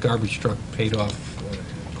Mack garbage truck paid off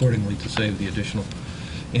accordingly to save the additional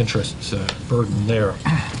interest burden there.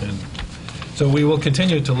 And so we will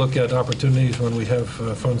continue to look at opportunities when we have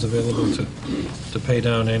funds available to pay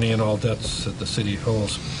down any and all debts that the city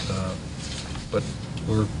owes. But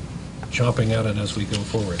we're chomping at it as we go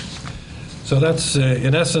forward. So that's,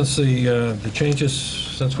 in essence, the changes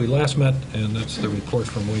since we last met, and that's the report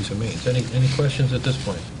from Ways and Means. Any questions at this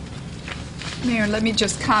point? Mayor, let me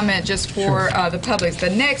just comment just for the public. The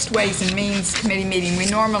next Ways and Means Committee meeting, we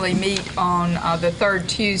normally meet on the third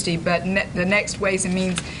Tuesday, but the next Ways and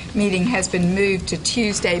Means meeting has been moved to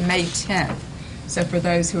Tuesday, May 10th. So for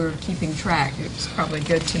those who are keeping track, it's probably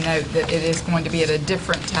good to note that it is going to be at a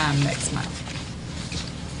different time next month.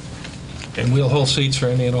 And we'll hold seats for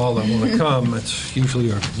any and all that want to come. It's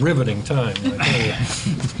usually a riveting time, I tell you.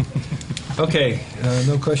 Okay,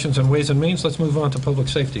 no questions on Ways and Means. Let's move on to Public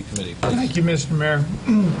Safety Committee, please. Thank you, Mr. Mayor.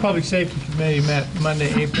 Public Safety Committee met Monday,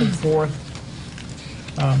 April 4th.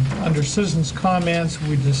 Under citizens' comments,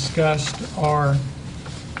 we discussed our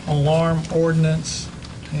alarm ordinance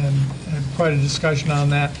and had quite a discussion on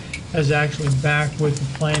that. As actually back with the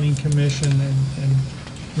Planning Commission, and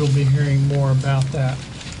we'll be hearing more about that.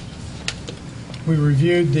 We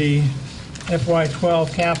reviewed the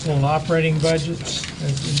FY12 capital and operating budgets,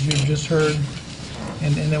 as you've just heard,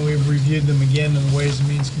 and then we reviewed them again in the Ways and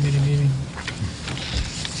Means Committee meeting.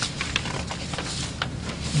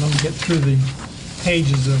 And let me get through the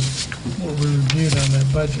pages of what we reviewed on that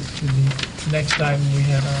budget to the next item we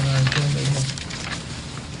had on our agenda here.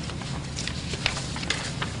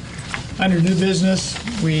 Under new business,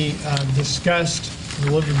 we discussed the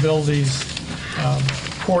livability's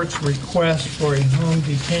court's request for a home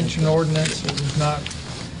detention ordinance. It was not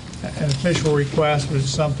an official request, but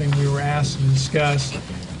it's something we were asked to discuss,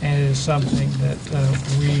 and it is something that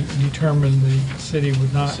we determined the city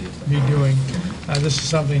would not be doing. This is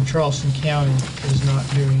something Charleston County is not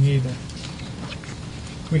doing either.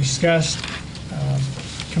 We discussed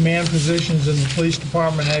command positions in the police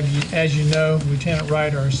department. As you know, Lieutenant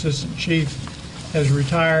Wright, our assistant chief, has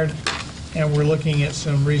retired, and we're looking at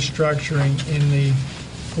some restructuring in the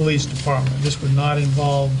police department. This would not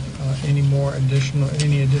involve any additional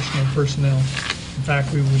personnel. In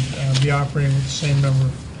fact, we would be operating with the same number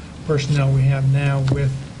of personnel we have now, with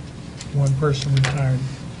one person retired.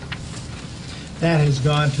 That has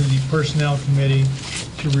gone to the Personnel Committee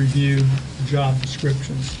to review job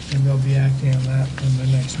descriptions, and they'll be acting on that in the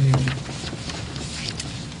next meeting.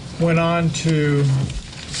 Went on to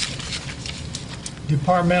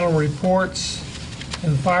departmental reports.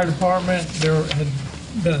 In the fire department, there had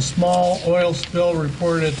been a small oil spill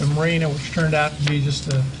reported at the marina, which turned out to be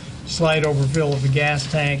just a slight overfill of the gas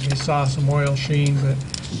tank. They saw some oil sheen, but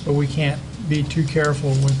we can't be too careful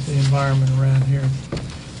with the environment around here.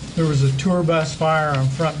 There was a tour bus fire on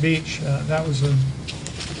Front Beach. That was a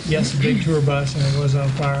big tour bus, and it was on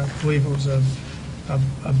fire. I believe it was a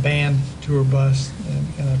band tour bus,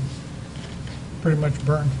 and pretty much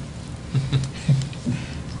burned.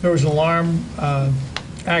 There was an alarm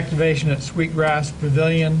activation at Sweetgrass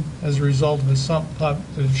Pavilion as a result of a sump pump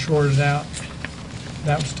that had shorted out.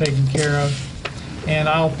 That was taken care of. And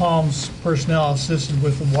Isle Palms personnel assisted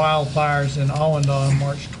with the wildfires in Allendale on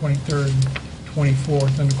March 23rd and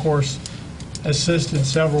 24th, and of course assisted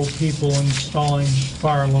several people installing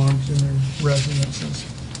fire alarms in their residences.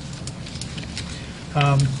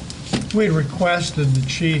 We had requested the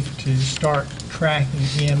chief to start tracking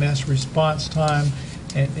EMS response time,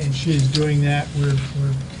 and she's doing that. We're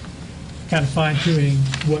kind of fine-tuning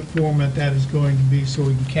what format that is going to be so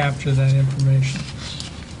we can capture that information.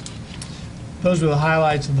 Those were the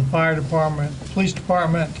highlights of the fire department. Police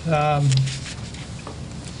department,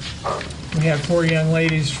 we had 4 young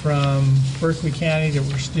ladies from Berkeley County that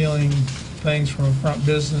were stealing things from a Front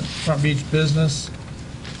Beach business.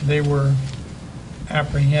 They were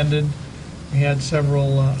apprehended. We had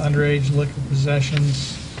several underage liquor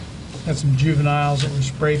possessions. Had some juveniles that were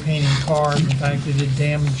spray painting cars. In fact, they did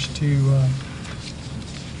damage to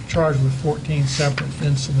charged with 14 separate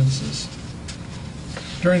incidences.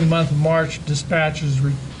 During the month of March, dispatchers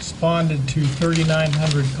responded to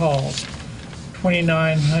 3,900 calls.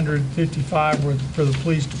 2,955 were for the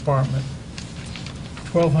police department.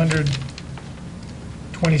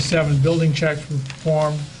 1,227 building checks were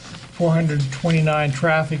performed. 429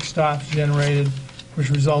 traffic stops generated, which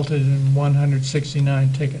resulted in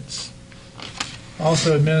 169 tickets.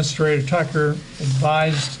 Also, Administrator Tucker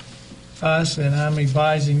advised us, and I'm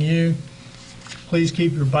advising you, please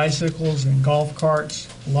keep your bicycles and golf carts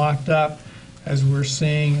locked up, as we're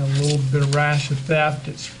seeing a little bit of rash of theft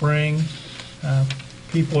at spring.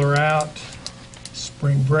 People are out,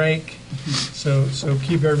 spring break, so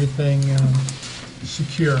keep everything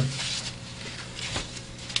secure.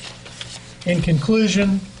 In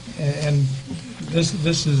conclusion, and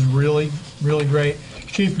this is really great,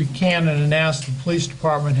 Chief Buchanan announced the police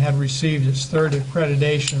department had received its third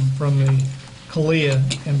accreditation from the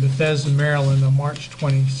CALEA in Bethesda, Maryland on March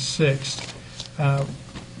 26th.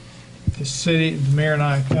 The mayor and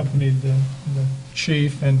I accompanied the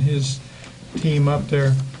chief and his team up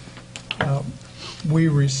there. We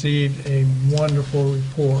received a wonderful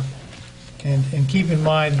report. And keep in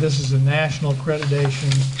mind, this is a national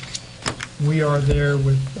accreditation. We are there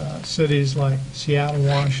with cities like Seattle,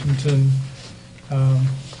 Washington,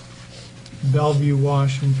 Bellevue,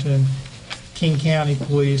 Washington, King County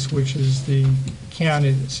Police, which is the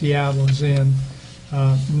county that Seattle is in,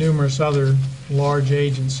 numerous other large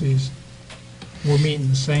agencies. We're meeting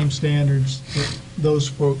the same standards that those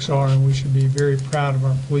folks are, and we should be very proud of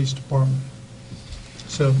our police department.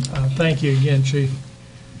 So thank you again, Chief.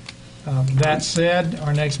 That said,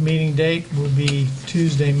 our next meeting date will be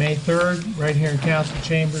Tuesday, May 3rd, right here in Council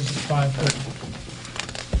Chambers at 5:30.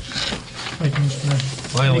 Thank you, Mr. Mayor.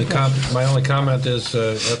 My only comment is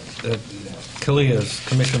that CALEA is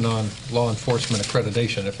Commission on Law Enforcement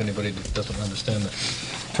Accreditation, if anybody doesn't understand the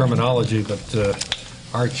terminology, but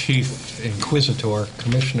our chief inquisitor,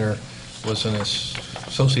 commissioner, was an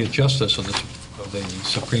associate justice of the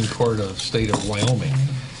Supreme Court of the state of Wyoming.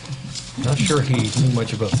 Not sure he knew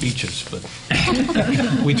much about beaches, but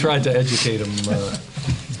we tried to educate him,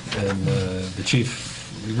 and the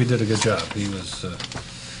chief, we did a good job.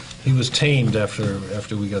 He was tamed after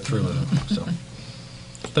we got through with him. So,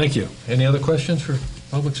 thank you. Any other questions for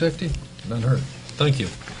Public Safety? None heard. Thank you.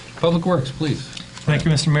 Public Works, please. Thank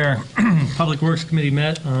you, Mr. Mayor. Public Works Committee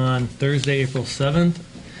met on Thursday, April 7th,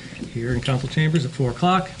 here in Council Chambers at 4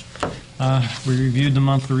 o'clock. We reviewed the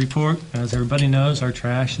monthly report. As everybody knows, our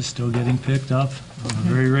trash is still getting picked up on a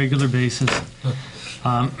very regular basis.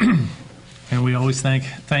 And we always thank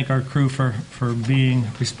our crew for being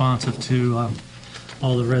responsive to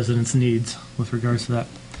all the residents' needs with regards to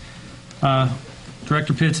that.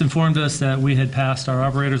 Director Pitts informed us that we had passed our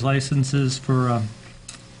operator's licenses for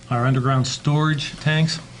our underground storage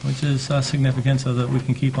tanks, which is significant so that we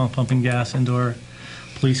can keep on pumping gas into our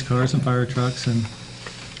police cars and fire trucks, and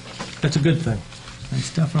that's a good thing.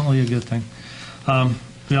 It's definitely a good thing.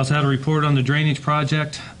 We also had a report on the drainage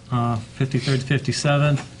project, 53rd to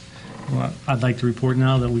 57th. Well, I'd like to report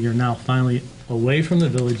now that we are now finally away from the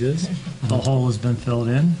villages. The hole has been filled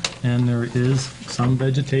in, and there is some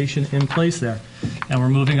vegetation in place there. And we're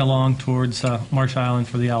moving along towards Marsh Island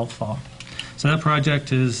for the outfall. So that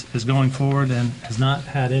project is going forward and has not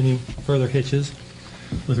had any further hitches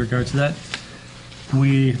with regard to that.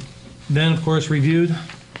 We then, of course, reviewed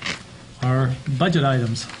our budget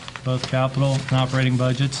items, both capital and operating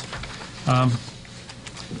budgets.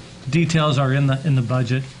 Details are in the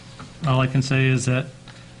budget. All I can say is that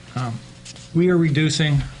we are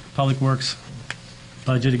reducing Public Works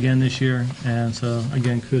budget again this year, and so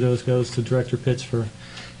again, kudos goes to Director Pitts for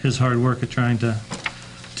his hard work at trying to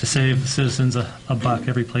save the citizens a buck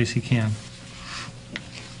every place he can.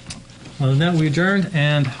 Other than that, we adjourned,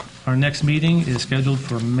 and our next meeting is scheduled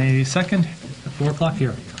for May 2nd at 4 o'clock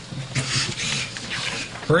here.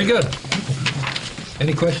 Very good.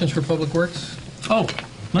 Any questions for Public Works? Oh,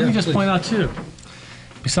 let me just please point out, too,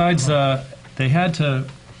 besides they had to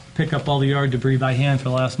pick up all the yard debris by hand for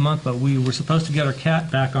the last month, but we were supposed to get our cat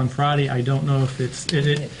back on Friday. I don't know if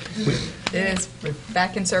It is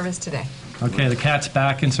back in service today. Okay, the cat's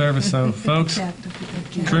back in service, so folks,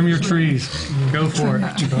 trim your trees. Go for it.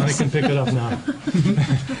 Donnie can pick it up now.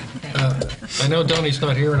 I know Donnie's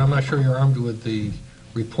not here, and I'm not sure you're armed with the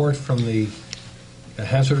report from the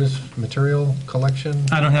hazardous material collection.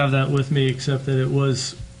 I don't have that with me, except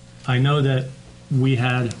that I know that we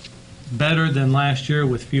had better than last year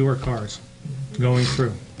with fewer cars going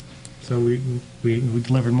through. So we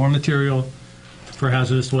delivered more material for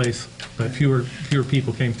hazardous waste, but fewer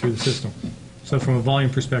people came through the system. So from a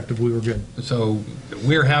volume perspective, we were good. So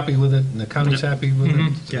we're happy with it, and the county's happy with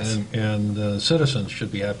it, Yes. and the citizens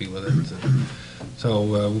should be happy with it.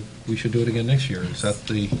 So we should do it again next year. Is that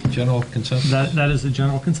the general consensus? That is the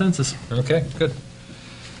general consensus. Okay, good.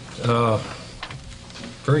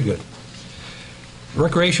 Very good.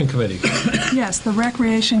 Recreation Committee. Yes, the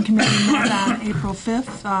Recreation Committee met on April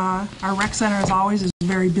 5th. Our rec center, as always, is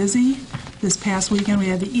very busy. this past weekend. We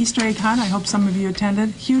had the Easter egg hunt. I hope some of you attended.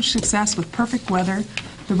 Huge success with perfect weather.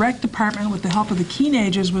 The rec department, with the help of the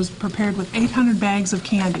teenagers, was prepared with 800 bags of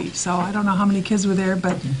candy. So I don't know how many kids were there,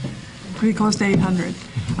 but pretty close to 800.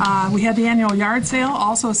 We had the annual yard sale,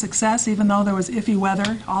 also a success, even though there was iffy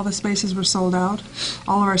weather. All the spaces were sold out.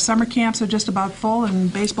 All of our summer camps are just about full,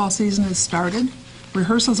 and baseball season has started.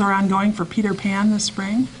 Rehearsals are ongoing for Peter Pan this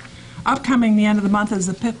spring. Upcoming the end of the month is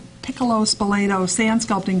the Piccolo Spoleto Sand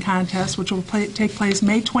Sculpting Contest, which will take place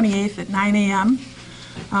May 28th at 9 a.m.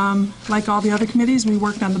 Like all the other committees, we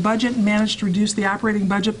worked on the budget and managed to reduce the operating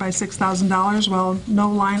budget by $6,000 while no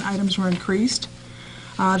line items were increased.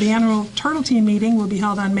 The annual Turtle Team meeting will be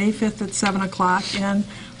held on May 5th at 7 o'clock. And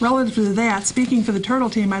relative to that, speaking for the Turtle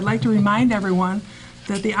Team, I'd like to remind everyone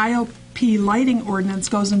that the IOP lighting ordinance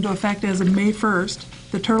goes into effect as of May 1st.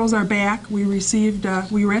 The turtles are back. We rescued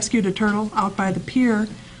a turtle out by the pier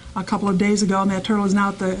a couple of days ago, and that turtle is now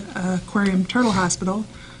at the Aquarium Turtle Hospital.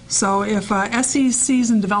 So if SC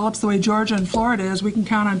season develops the way Georgia and Florida is, we can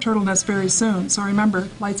count on turtle nests very soon. So remember,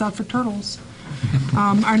 lights out for turtles.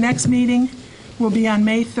 Our next meeting will be on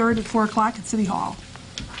May 3rd at 4 o'clock at City Hall.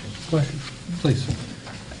 Question. Please.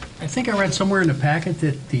 I think I read somewhere in the packet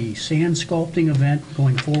that the sand sculpting event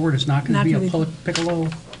going forward is not going to be a piccolo.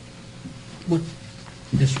 What?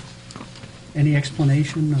 Just any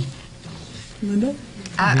explanation of? Linda?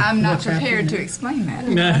 I'm not What's prepared happening? to explain that,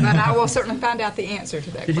 but I will certainly find out the answer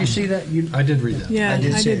to that Did you see that? I did read that. Yeah,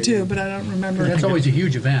 I did too, but I don't remember. That's always a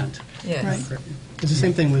huge event. Yes. Right. It's the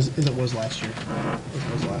same thing as it was last year.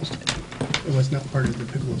 It was not part of the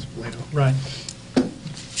Piccolo Spoleto. Right.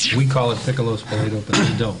 We call it Piccolo Spoleto, but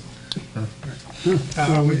they don't.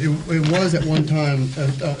 It was at one time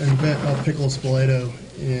an event of Piccolo Spoleto,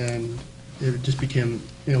 and it just became,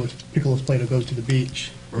 it was Piccolo Spoleto goes to the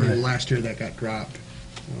beach. Right. And last year that got dropped.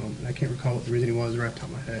 And I can't recall what the reasoning was right off the top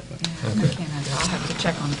of my head. But. I'll have to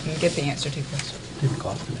check on it and get the answer to this. Didn't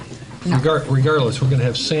cost them anything. Regardless, we're going to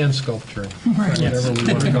have sand sculpture, Right. whatever we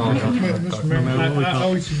want to call it. Mr. Mayor, I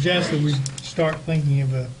would suggest that we start thinking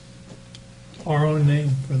of our own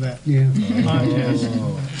name for that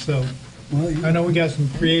contest. So, I know we got some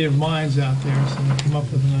creative minds out there, so we'll come up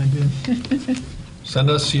with an idea. Send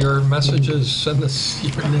us your messages, send us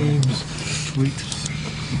your names, tweets.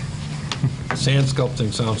 Sand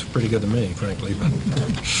sculpting sounds pretty good to me, frankly.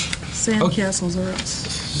 Sand castles are us.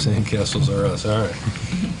 Sand castles are us, all right.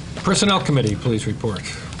 Personnel Committee, please report.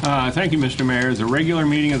 Thank you, Mr. Mayor. The regular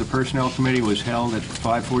meeting of the Personnel Committee was held at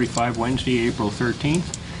 5:45 Wednesday, April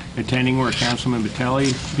 13th. Attending were Councilman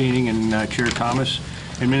Battelli, meeting, and Chair Thomas,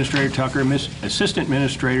 Administrator Tucker, Assistant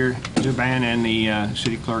Administrator Zuban, and the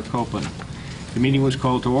City Clerk Copeland. The meeting was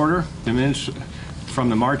called to order. The minutes from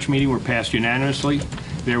the March meeting were passed unanimously.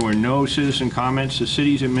 There were no citizen comments. The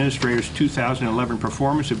city's administrator's 2011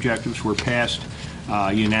 performance objectives were passed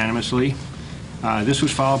unanimously. This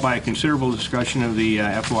was followed by a considerable discussion of the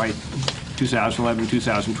FY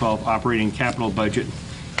 2011-2012 operating capital budget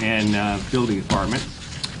and building department.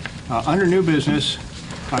 Under new business,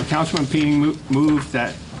 Councilman Peting moved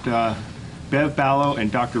that Bev Ballo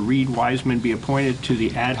and Dr. Reed Wiseman be appointed to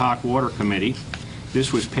the Ad Hoc Water Committee.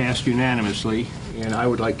 This was passed unanimously, and I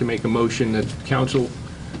would like to make a motion that council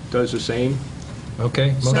does the same.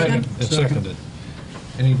 Okay, motion and seconded.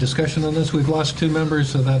 Any discussion on this? We've lost two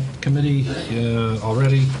members of that committee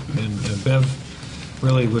already, and Bev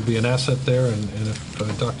really would be an asset there, and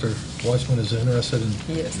if Dr. Weissman is interested,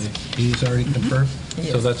 he's already confirmed,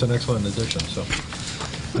 so that's an excellent addition. So,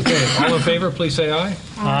 okay, all in favor, please say aye.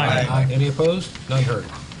 Aye. Any opposed? None heard.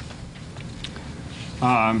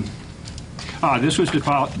 This was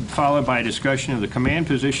followed by a discussion of the command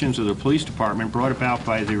positions of the police department brought about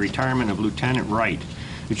by the retirement of Lieutenant Wright.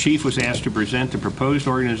 The chief was asked to present the proposed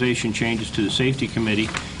organization changes to the safety committee,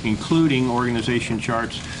 including organization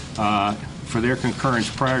charts for their concurrence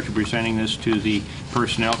prior to presenting this to the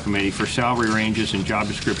personnel committee for salary ranges and job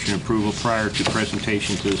description approval prior to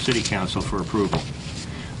presentation to the city council for approval.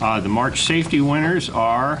 The March safety winners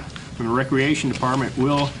are from the recreation department,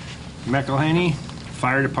 Will McElhenney,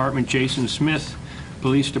 fire department, Jason Smith,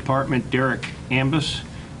 police department, Derek Ambus,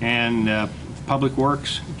 and public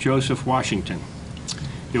works, Joseph Washington.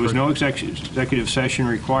 There was no executive session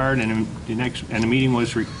required, and the meeting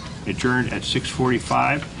was adjourned at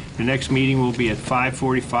 6:45. The next meeting will be at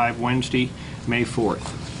 5:45 Wednesday, May 4th.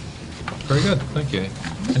 Very good, thank you.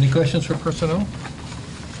 Any questions for personnel?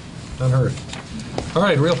 None heard. All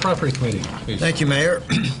right, Real Property Committee, please. Thank you, Mayor.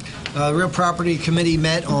 The Real Property Committee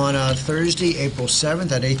met on Thursday, April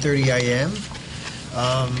 7th at 8:30 a.m.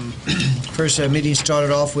 First meeting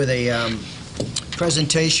started off with a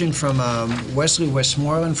presentation from Wesley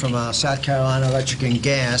Westmoreland from South Carolina Electric and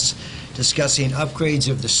Gas. discussing upgrades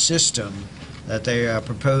of the system that they are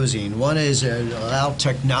proposing. One is allow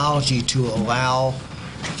technology to allow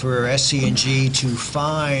for SC&G to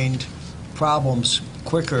find problems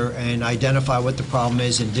quicker and identify what the problem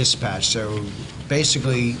is in dispatch. So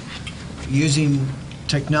basically, using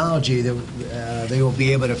technology, that they will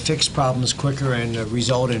be able to fix problems quicker and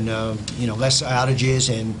result in less outages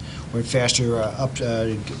and we're faster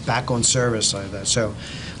back on service like that. So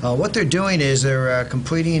what they're doing is they're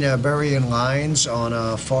completing burying lines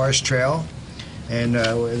on Forest Trail, and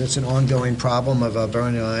that's an ongoing problem of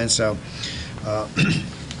burying lines. So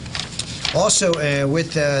also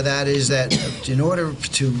with that is that in order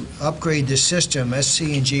to upgrade the system,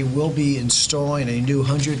 SC&G will be installing a new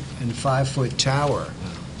 105-foot tower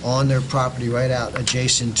on their property right out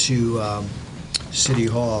adjacent to City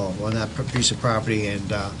Hall on that piece of property,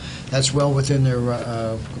 and that's well within their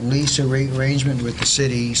lease arrangement with the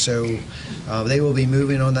city, so they will be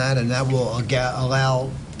moving on that, and that will allow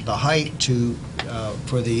the height to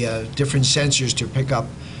for the different sensors to pick up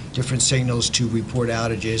different signals to report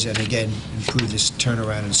outages, and again improve this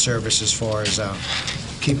turnaround in service as far as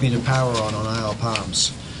keeping the power on Isle of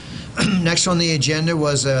Palms. Next on the agenda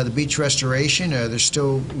was the beach restoration. They're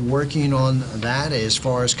still working on that as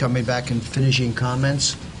far as coming back and finishing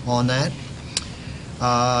comments on that.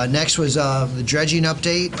 Next was the dredging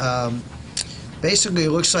update. Basically,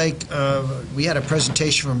 it looks like we had a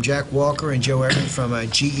presentation from Jack Walker and Joe Erin from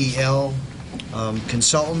GEL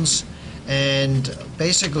Consultants, and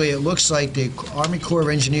basically it looks like the Army Corps of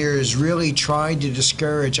Engineers really tried to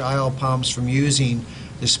discourage Isle of Palms from using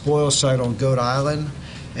the spoil site on Goat Island,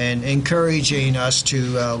 and encouraging us to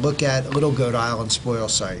look at Little Goat Island spoil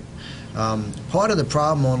site. Part of the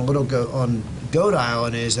problem on Goat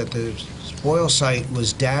Island is that the spoil site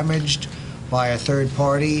was damaged by a third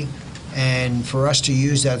party, and for us to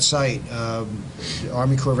use that site, the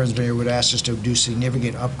Army Corps of Engineers would ask us to do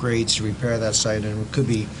significant upgrades to repair that site, and it could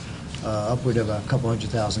be upward of a couple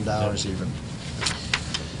 $100,000 even.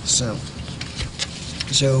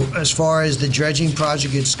 So as far as the dredging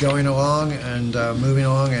project, it's going along and moving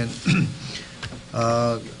along, and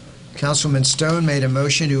Councilman Stone made a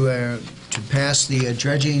motion to pass the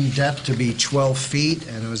dredging depth to be 12 feet,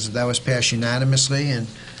 and that was passed unanimously. And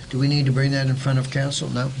do we need to bring that in front of council?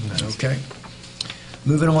 No? Okay.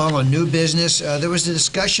 Moving along on new business, there was a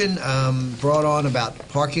discussion brought on about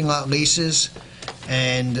parking lot leases,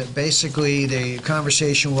 and basically the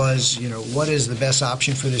conversation was, what is the best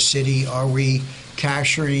option for the city? Are we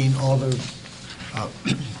capturing all the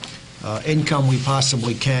income we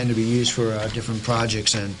possibly can to be used for different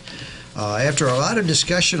projects? And after a lot of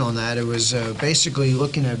discussion on that, it was basically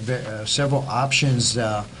looking at several options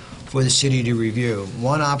for the city to review.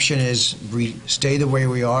 One option is stay the way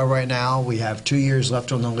we are right now. We have 2 years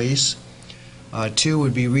left on the lease. Two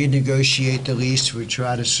would be renegotiate the lease to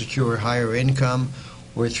try to secure higher income,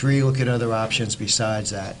 or three, look at other options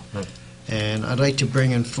besides that. And I'd like to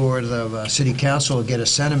bring in forward the City Council to get a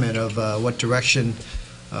sentiment of what direction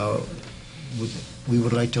we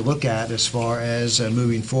would like to look at as far as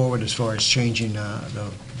moving forward, as far as changing the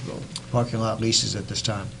parking lot leases at this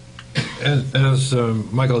time. As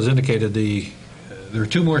Michael has indicated, there are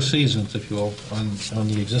 2 more seasons, if you will, on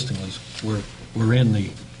the existing lease. We're in the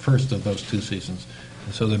first of those 2 seasons,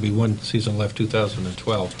 and so there'll be 1 season left,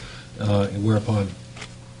 2012, whereupon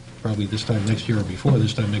probably this time next year or before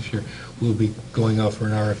this time next year, we'll be going out for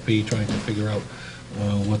an RFP trying to figure out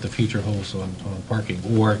what the future holds on parking,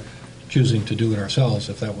 or choosing to do it ourselves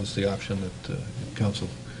if that was the option that council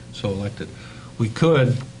so elected. We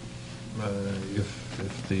could,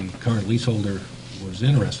 if the current leaseholder was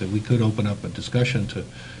interested, we could open up a discussion to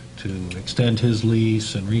extend his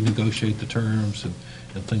lease and renegotiate the terms and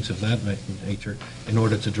things of that nature in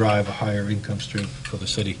order to drive a higher income stream for the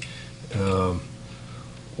city.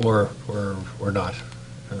 Or not.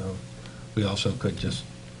 We also could just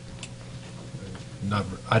not.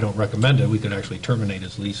 I don't recommend it. We could actually terminate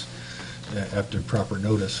his lease after proper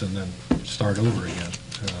notice and then start over again.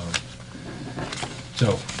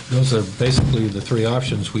 So those are basically the 3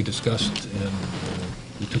 options we discussed, and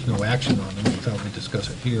we took no action on them. We thought we'd discuss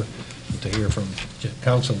it here to hear from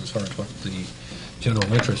council as far as what the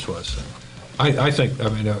general interest was. I think. I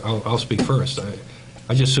mean, I'll speak first.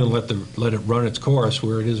 I just soon let it run its course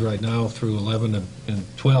where it is right now through 11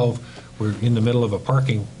 and 12. We're in the middle of a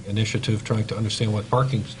parking initiative trying to understand what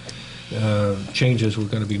parking changes we're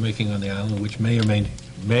going to be making on the island, which may or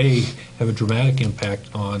may have a dramatic impact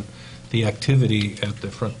on the activity at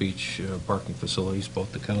the Front Beach parking facilities,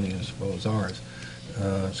 both the county as well as ours.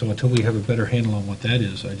 So until we have a better handle on what that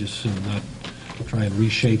is, I just soon not try and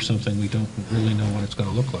reshape something we don't really know what it's going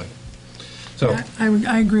to look like. So,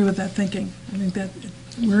 I agree with that thinking. I think that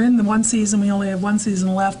we're in the one season, we only have one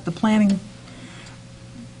season left. The planning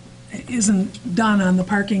isn't done on the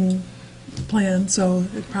parking plan, so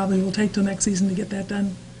it probably will take till next season to get that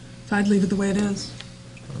done. So I'd leave it the way it is.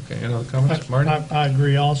 okay, any other comments? Marty? I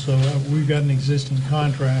agree also. We've got an existing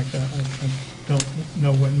contract. I don't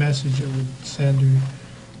know what message it would send to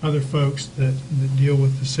other folks that deal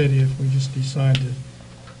with the city if we just decide to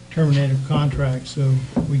terminate a contract so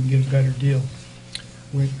we can get a better deal.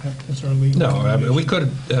 That's our legal. No, I mean, we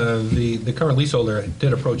could, the current leaseholder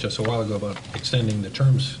did approach us a while ago about extending the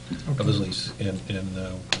terms of his lease, and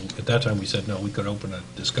at that time we said, no, we could open a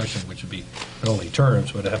discussion which would be not only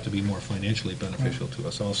terms, but it'd have to be more financially beneficial to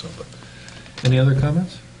us also. But any other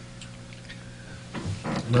comments?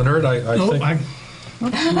 None heard, I think.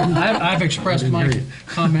 I've expressed my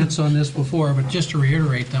comments on this before, but just to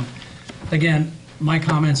reiterate them, again, my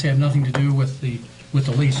comments have nothing to do with the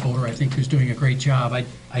leaseholder, I think, who's doing a great job.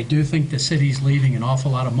 I do think the city's leaving an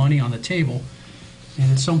awful lot of money on the table,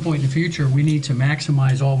 and at some point in the future, we need to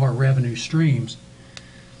maximize all of our revenue streams.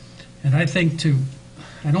 And I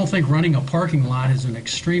don't think running a parking lot is an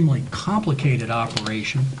extremely complicated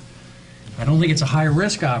operation. I don't think it's a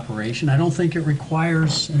high-risk operation. I don't think it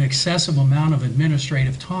requires an excessive amount of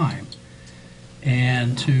administrative time.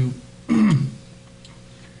 And to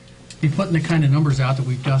be putting the kind of numbers out that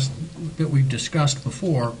we've discussed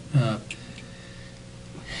before,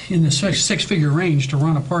 in the six-figure range to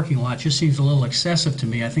run a parking lot just seems a little excessive to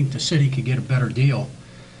me. I think the city could get a better deal.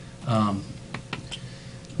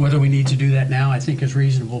 Whether we need to do that now, I think is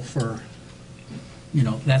reasonable for,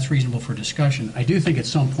 that's reasonable for discussion. I do think at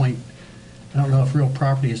some point, I don't know if Real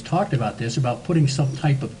Property has talked about this, about putting some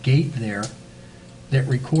type of gate there that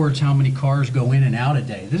records how many cars go in and out a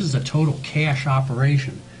day. This is a total cash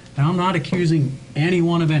operation. And I'm not accusing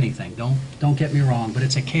anyone of anything, don't get me wrong, but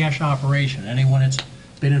it's a cash operation. Anyone that's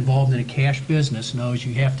been involved in a cash business knows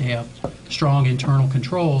you have to have strong internal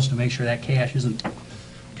controls to make sure that cash isn't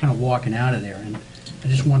kind of walking out of there. And I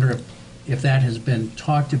just wonder if that has been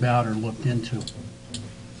talked about or looked into.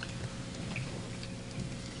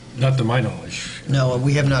 Not to my knowledge. No,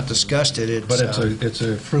 we have not discussed it. But it's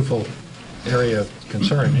a fruitful area of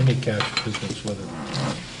concern, any cash business, whether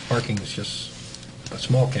parking is just a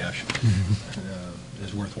small cash,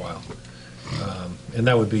 is worthwhile. And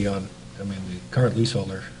that would be on, the current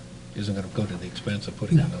leaseholder isn't going to go to the expense of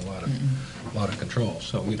putting in a lot of controls,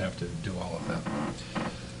 so we'd have to do all of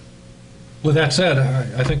that. With that said,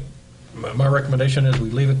 I think my recommendation is we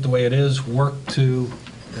leave it the way it is, work to,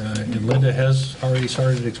 and Linda has already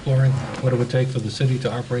started exploring what it would take for the city to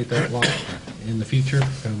operate that lot in the future,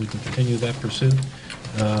 and we can continue that pursuit.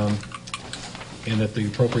 And at the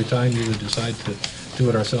appropriate time, either decide to do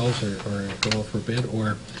it ourselves or go for bid,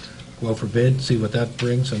 or go for bid, see what that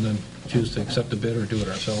brings, and then choose to accept the bid or do it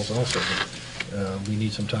ourselves also. But we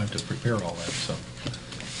need some time to prepare all that, so.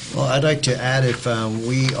 Well, I'd like to add, if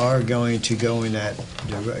we are going to go in that,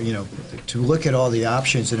 to look at all the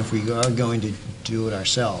options, and if we are going to do it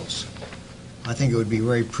ourselves, I think it would be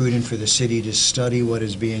very prudent for the city to study what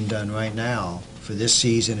is being done right now for this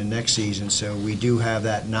season and next season, so we do have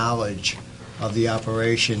that knowledge of the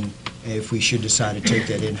operation if we should decide to take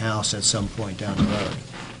that in-house at some point down the road.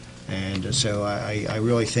 And so I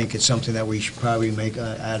really think it's something that we should probably make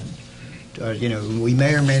we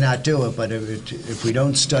may or may not do it, but if we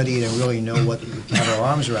don't study it and really know what, have our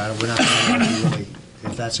arms around it, we're not going to really,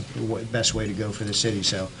 if that's the best way to go for the city.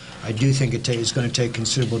 So I do think it's going to take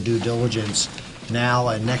considerable due diligence now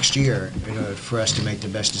and next year in order for us to make the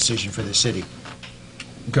best decision for the city.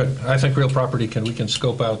 Good. I think Real Property we can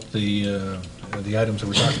scope out the items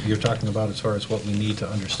that you're talking about as far as what we need to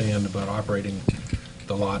understand about operating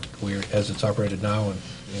the lot as it's operated now,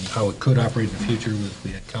 and how it could operate in the future with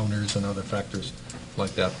the counters and other factors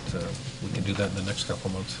like that. We can do that in the next couple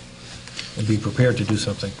of months and be prepared to do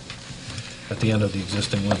something at the end of the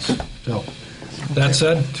existing lease. So, that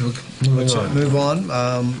said, moving on. Move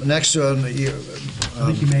on. Next on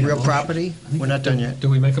Real Property. We're not done yet. Do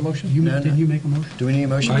we make a motion? Did you make a motion? Do we need a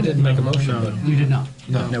motion? I didn't make a motion. No, you did not.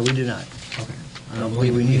 No, we did not. Okay. I don't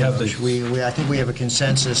believe we need a motion. I think we have a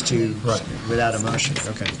consensus to, without a motion.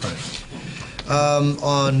 Okay.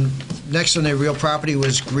 Next on the Real Property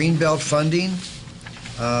was Greenbelt funding.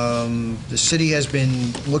 The city has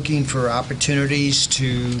been looking for opportunities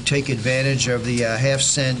to take advantage of the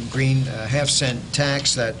half-cent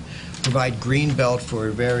tax that provide Greenbelt for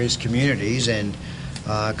various communities, and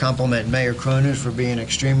compliment Mayor Cronin for being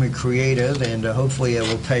extremely creative, and hopefully it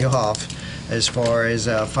will pay off as far as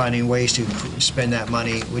finding ways to spend that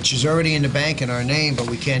money, which is already in the bank in our name, but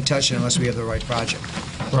we can't touch it unless we have the right project.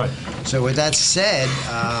 Right. So with that said,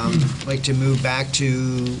 I'd like to move back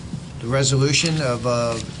to the resolution of,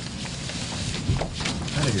 out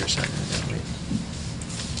of here a second.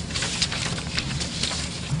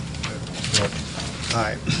 All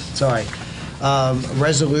right, sorry.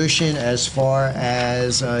 Resolution as far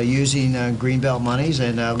as using Greenbelt monies,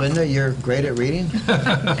 and Linda, you're great at reading.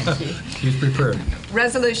 She's prepared.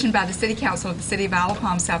 Resolution by the City Council of the City of Isle of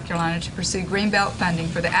Palm, South Carolina, to pursue Greenbelt funding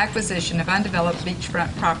for the acquisition of undeveloped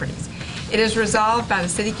beachfront properties. It is resolved by the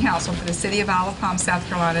City Council for the City of Isle of Palm, South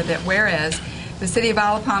Carolina, that whereas the City of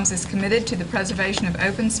Isle of Palms is committed to the preservation of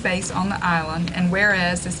open space on the island, and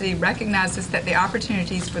whereas the city recognizes that the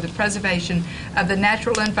opportunities for the preservation of the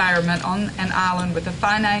natural environment on an island with a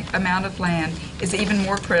finite amount of land is even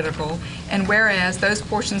more critical, and whereas those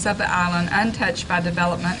portions of the island untouched by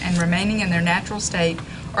development and remaining in their natural state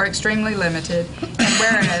are extremely limited, and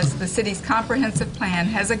whereas the city's comprehensive plan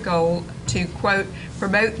has a goal to, quote,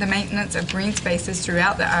 promote the maintenance of green spaces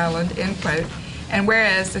throughout the island, end quote, and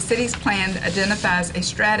whereas the city's plan identifies a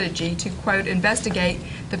strategy to, quote, investigate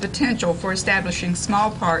the potential for establishing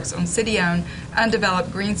small parks on city-owned,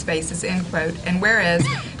 undeveloped green spaces, end quote, and whereas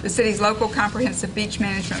the city's local comprehensive beach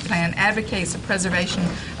management plan advocates the preservation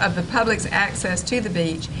of the public's access to the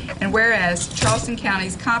beach, and whereas Charleston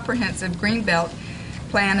County's comprehensive Greenbelt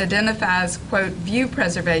plan identifies, quote, view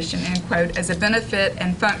preservation, end quote, as a benefit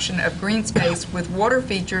and function of green space with water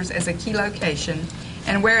features as a key location,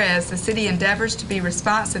 and whereas the city endeavors to be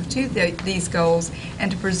responsive to these goals and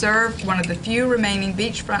to preserve one of the few remaining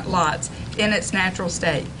beachfront lots in its natural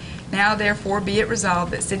state. Now therefore be it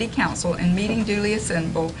resolved that City Council, in meeting duly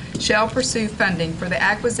assembled, shall pursue funding for the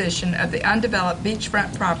acquisition of the undeveloped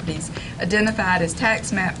beachfront properties identified as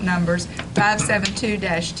tax map numbers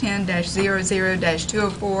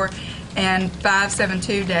 572-10-00-204 and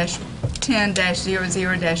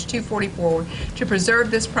 572-10-00-244 to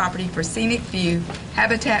preserve this property for scenic view,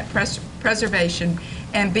 habitat preservation,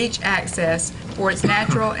 and beach access for its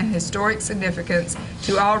natural and historic significance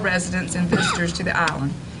to all residents and visitors to the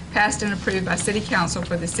island. Passed and approved by City Council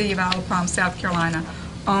for the City of Isle of Palm, South Carolina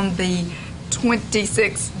on the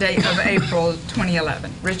 26th day of April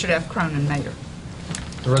 2011. Richard F. Cronin, Mayor.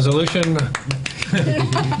 The resolution,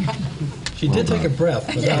 she did take a breath,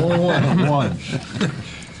 but only one.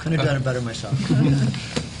 Couldn't have done it better myself.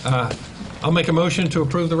 I'll make a motion to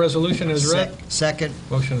approve the resolution as read. Second.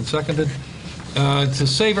 Motion and seconded. To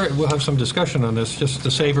save, we'll have some discussion on this, just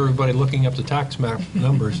to save everybody looking up the tax map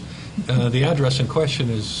numbers. The address in question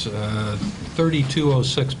is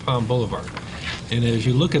 3206 Palm Boulevard. And as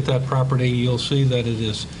you look at that property, you'll see that it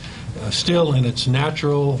is still in its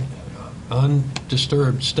natural,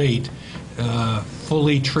 undisturbed state,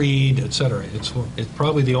 fully treed, etc. It's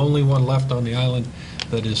probably the only one left on the island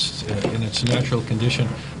that is in its natural condition.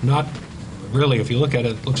 Not really, if you look at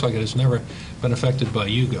it, it looks like it has never been affected by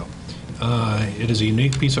Yugo. It is a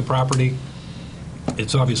unique piece of property.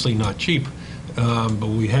 It's obviously not cheap, but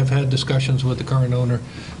we have had discussions with the current owner,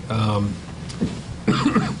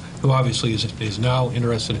 who obviously is now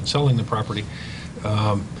interested in selling the property.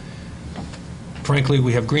 Frankly,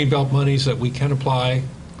 we have Greenbelt monies that we can apply.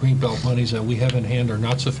 Greenbelt monies that we have in hand are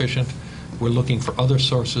not sufficient. We're looking for other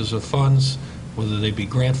sources of funds, whether they be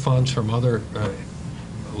grant funds from other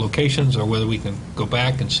locations, or whether we can go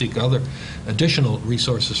back and seek other additional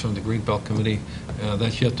resources from the Greenbelt Committee.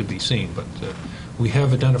 That's yet to be seen, but we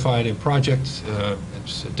have identified a project.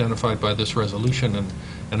 It's identified by this resolution, and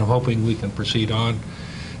I'm hoping we can proceed on.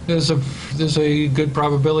 There's a good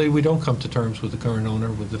probability we don't come to terms with the current owner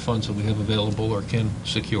with the funds that we have available or can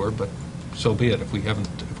secure, but so be it. If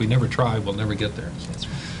we never try, we'll never get there.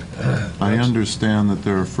 I understand that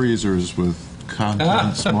there are freezers with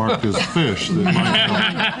contents marked as fish that might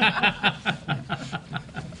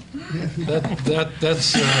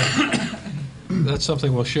that's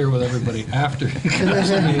something we'll share with everybody after this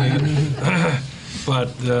meeting.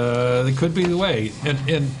 But it could be the way.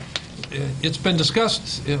 And it's been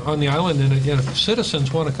discussed on the island, and if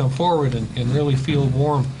citizens want to come forward and really feel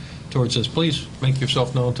warm towards this, please make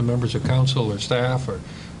yourself known to members of council or staff or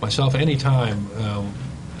myself anytime.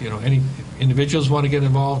 Any individuals want to get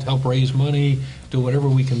involved, help raise money, do whatever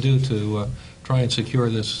we can do to try and secure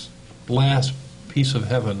this last piece of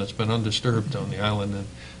heaven that's been undisturbed on the island. And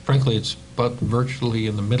frankly, it's but virtually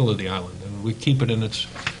in the middle of the island, and we keep it in its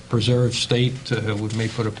preserved state. We may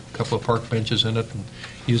put a couple of park benches in it and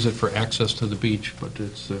use it for access to the beach, but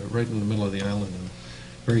it's right in the middle of the island and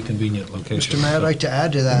very convenient location. Mr. Mayor, I'd like to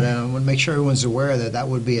add to that, and I want to make sure everyone's aware that that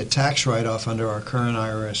would be a tax write-off under our current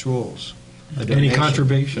IRS rules. Any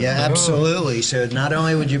contribution? Yeah, absolutely. So not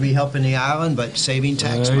only would you be helping the island, but saving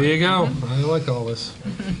tax There money. you go. I like all this.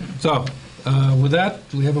 So, With that,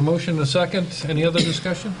 we have a motion and a second. Any other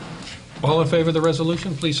discussion? All in favor of the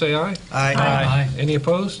resolution, please say aye. Aye. Any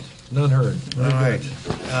opposed? None heard. All Very right.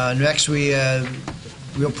 good. Next, we,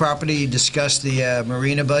 Real Property discussed the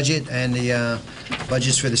marina budget and the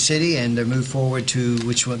budgets for the city, and move forward to,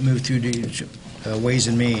 which will move through the Ways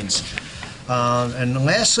and Means. And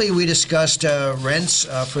lastly, we discussed rents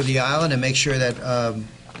for the island and make sure that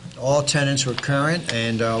all tenants were current,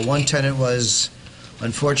 and one tenant was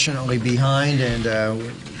unfortunately behind, and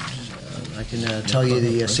I can tell you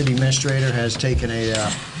the city administrator has taken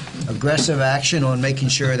a aggressive action on making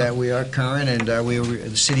sure that we are current and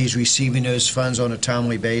the city is receiving those funds on a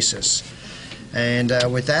timely basis. And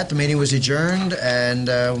with that, the meeting was adjourned, and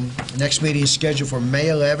next meeting is scheduled for May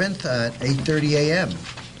 11th at 8:30 a.m.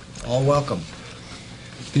 All welcome.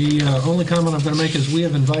 The only comment I'm going to make is we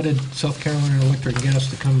have invited South Carolina Electric and Gas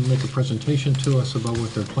to come and make a presentation to us about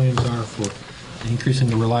what their plans are for increasing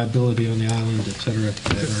the reliability on the island, et cetera,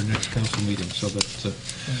 at our next council meeting, so that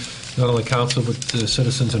not only council but the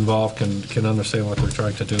citizens involved can understand what they're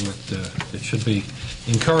trying to do. It should be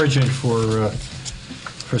encouraging for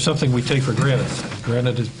something we take for granted.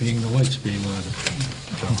 Granted as being the lights being on.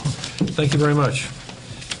 So, thank you very much.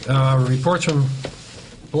 Reports from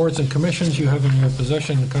boards and commissions. You have in your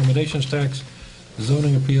possession accommodations tax,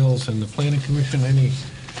 zoning appeals, and the planning commission. Any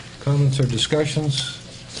comments or discussions?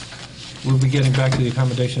 We'll be getting back to the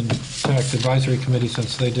accommodation tax advisory committee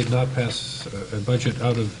since they did not pass a budget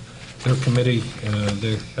out of their committee.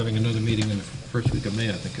 They're having another meeting in the first week of May,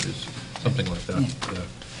 I think it is, something like that.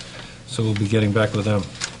 So we'll be getting back with them.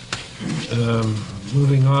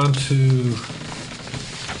 Moving on to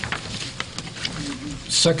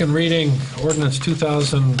second reading, ordinance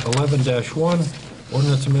 2011-1,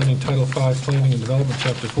 ordinance amending Title V, Planning and Development,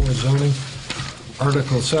 Chapter 4, zoning,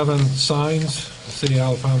 Article 7, signs, City of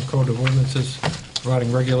Isle of Palms Code of Ordinances,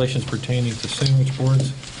 providing regulations pertaining to sandwich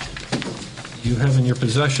boards. You have in your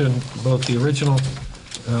possession both the original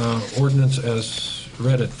ordinance as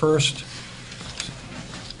read at first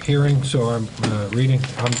hearing, so I'm reading.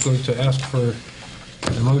 I'm going to ask for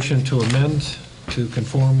a motion to amend to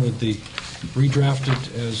conform with the redrafted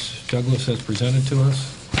as Douglas has presented to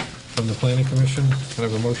us from the Planning Commission. Can I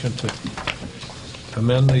have a motion to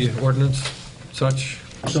amend the ordinance such?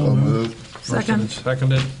 So moved. Motion and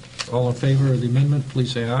seconded. All in favor of the amendment, please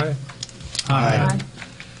say aye. Aye.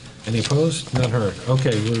 Any opposed? None heard.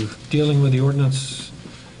 Okay, we're dealing with the ordinance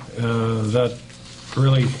that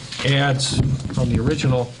really adds from the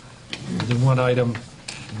original the one item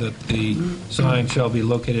that the sign shall be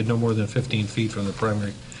located no more than 15 feet from the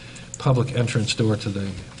primary public entrance door to the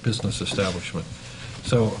business establishment.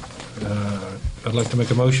 So I'd like to make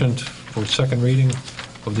a motion for second reading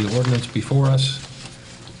of the ordinance before us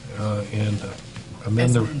and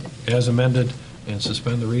amend as amended and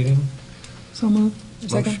suspend the reading. So moved.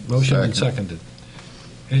 Second. Motion and seconded.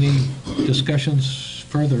 Any discussions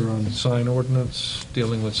further on sign ordinance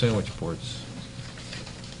dealing with sandwich boards?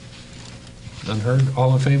 None heard.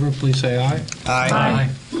 All in favor, please say aye. Aye.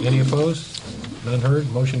 Any opposed? None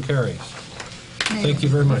heard. Motion carries. Thank you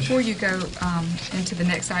very much. Before you go into the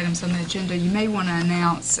next items on the agenda, you may want to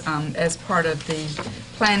announce as part of the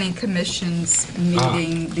Planning Commission's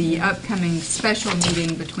meeting, the upcoming special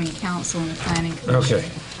meeting between council and the Planning Commission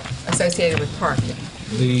associated with parking.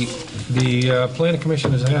 The Planning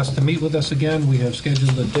Commission is asked to meet with us again. We have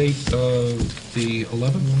scheduled a date of the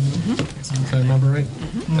 11th, if I remember right.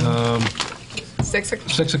 6 o'clock.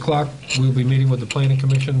 6 o'clock, we'll be meeting with the Planning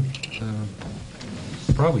Commission,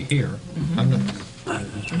 probably here. I'm not,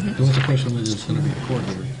 there was a question whether it's going to be recorded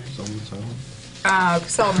or Sullivan's Island.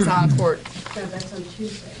 Sullivan's Island Court. No, that's on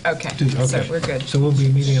Tuesday. Okay, so we're good. So we'll be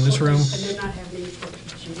meeting in this room? And they're not having any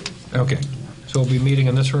portrait shooting. Okay. So we'll be meeting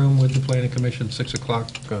in this room with the Planning Commission, 6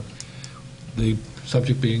 o'clock, the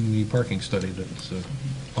subject being the parking study that's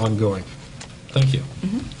ongoing. Thank you.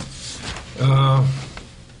 I'm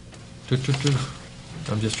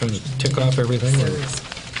just trying to tick off everything. So it's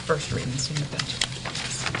first reading, so you've done.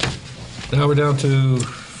 Now we're down to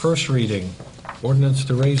first reading, ordinance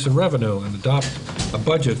to raise the revenue and adopt a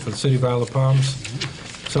budget for the City of Isle of Palms,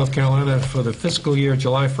 South Carolina for the fiscal year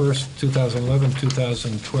July 1st, 2011,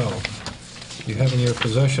 2012. You have in your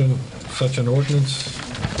possession such an ordinance.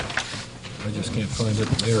 I just can't find it.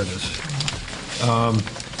 There it is.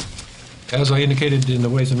 As I indicated in the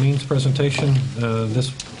Ways and Means presentation,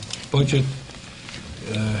 this budget,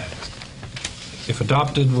 if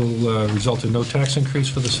adopted, will result in no tax increase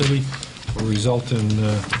for the city, will result in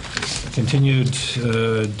continued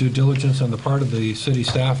due diligence on the part of the city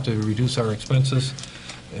staff to reduce our expenses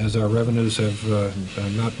as our revenues have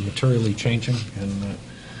not materially changing.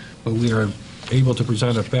 But we are able to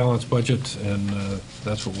present a balanced budget, and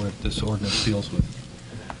that's what this ordinance deals with.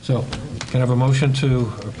 So, can I have a motion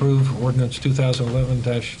to approve ordinance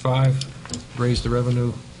 2011-5, raise the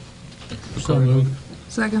revenue? So moved.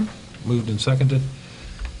 Second. Moved and seconded.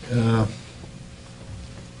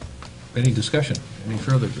 Any discussion? Any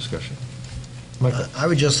further discussion? Michael? I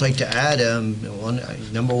would just like to add,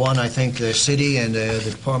 number one, I think the city and the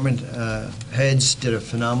department heads did a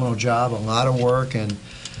phenomenal job, a lot of work and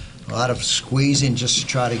a lot of squeezing just to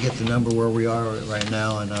try to get the number where we are right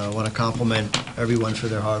now, and I want to compliment everyone for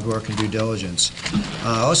their hard work and due diligence.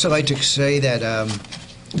 I also like to say that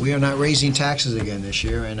we are not raising taxes again this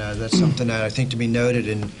year, and that's something that I think to be noted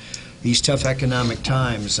in these tough economic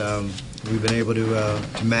times. We've been able to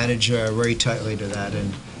manage very tightly to that,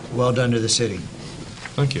 and well done to the city.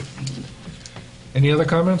 Thank you. Any other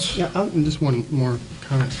comments? Yeah, just one more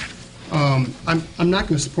comment. I'm not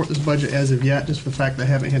going to support this budget as of yet, just for the fact that I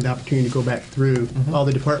haven't had the opportunity to go back through all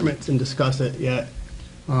the departments and discuss it yet,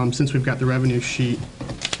 since we've got the revenue sheet.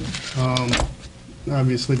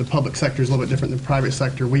 Obviously, the public sector is a little bit different than the private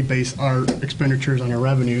sector. We base our expenditures on our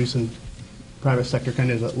revenues, and the private sector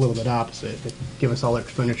kind of is a little bit opposite. They give us all our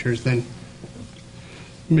expenditures, then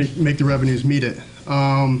make the revenues meet it.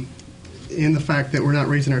 And the fact that we're not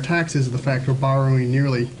raising our taxes is the fact we're borrowing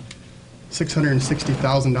nearly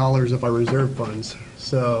 $660,000 of our reserve funds,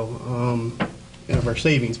 so of our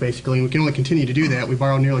savings, basically. And we can only continue to do that. We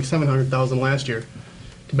borrowed nearly $700,000 last year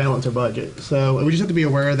to balance our budget. So we just have to be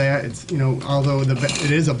aware of that. It's, although it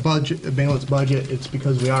is a balanced budget, it's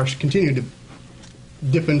because we are continuing to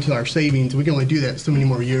dip into our savings. We can only do that so many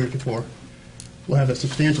more years before we'll have a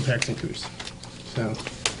substantial tax increase. So.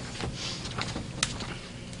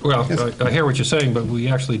 Well, I hear what you're saying, but we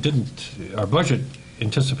actually didn't. Our budget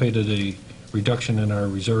anticipated a reduction in our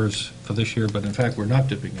reserves for this year, but in fact, we're not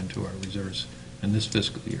dipping into our reserves in this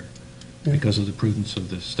fiscal year because of the prudence of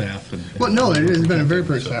the staff. Well, no, it has been a very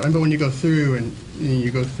prudent staff. But when you go through and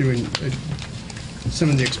some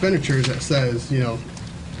of the expenditures, that says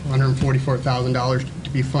 $144,000 to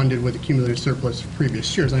be funded with accumulated surplus for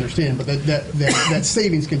previous years. I understand, but that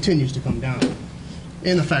savings continues to come down.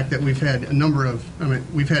 And the fact that we've had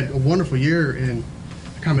we've had a wonderful year in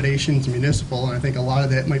accommodations and municipal, and I think a lot of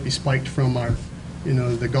that might be spiked from our,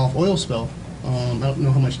 the Gulf oil spill. I don't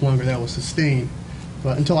know how much longer that will sustain,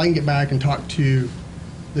 but until I can get back and talk to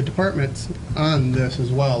the departments on this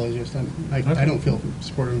as well, it's just I don't feel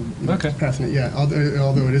supportive of passing it yet,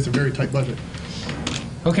 although it is a very tight budget.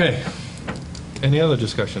 Okay. Any other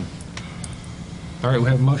discussion? All right, we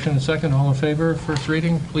have a motion and a second. All in favor, first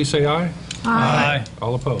reading, please say aye. Aye.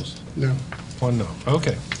 All opposed? No. One no.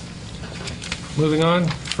 Okay. Moving on,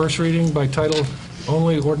 first reading by title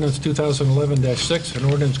only, ordinance 2011-6, an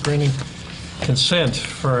ordinance granting consent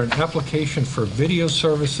for an application for video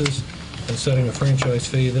services and setting a franchise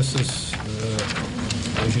fee. This is,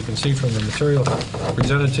 as you can see from the material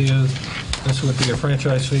presented to you, this would be a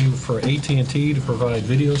franchise fee for AT&T to provide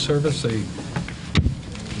video service.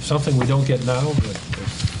 Something we don't get now, but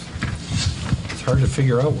it's hard to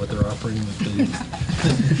figure out what they're offering that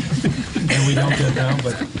we don't get now,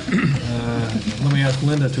 but let me ask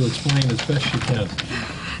Linda to explain as best she can.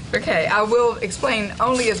 Okay, I will explain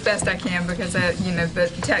only as best I can because, the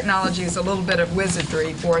technology is a little bit of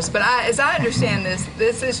wizardry for us. But as I understand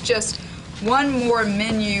this is just one more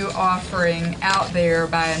menu offering out there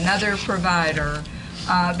by another provider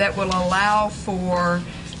that will allow for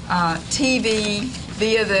TV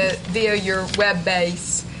via your web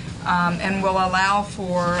base, and will allow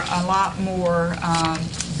for a lot more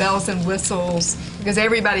bells and whistles, because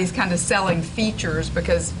everybody's kind of selling features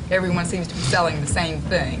because everyone seems to be selling the same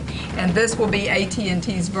thing. And this will be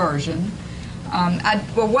AT&T's version. I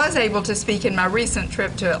was able to speak in my recent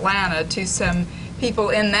trip to Atlanta to some people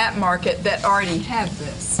in that market that already have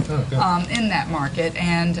this in that market,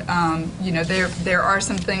 and there are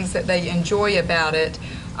some things that they enjoy about it.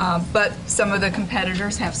 But some of the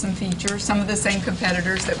competitors have some features. Some of the same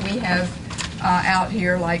competitors that we have out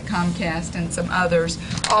here, like Comcast and some others,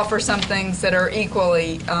 offer some things that are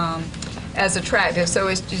equally as attractive. So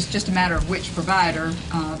it's just a matter of which provider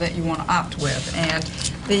that you want to opt with. And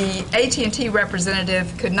the AT&T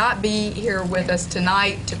representative could not be here with us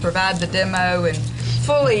tonight to provide the demo and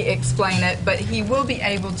fully explain it, but he will be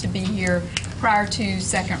able to be here prior to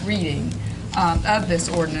second reading of this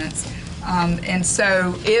ordinance. And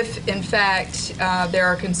so if, in fact, there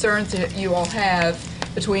are concerns that you all have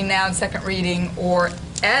between now and second reading or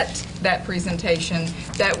at that presentation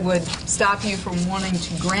that would stop you from wanting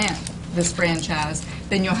to grant this franchise,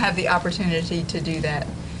 then you'll have the opportunity to do that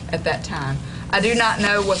at that time. I do not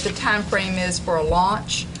know what the time frame is for a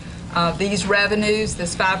launch. These revenues,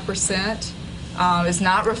 this 5%, is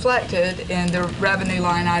not reflected in the revenue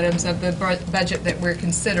line items of the budget that we're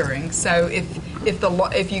considering. So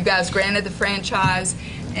if you guys granted the franchise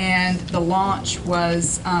and the launch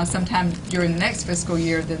was sometime during the next fiscal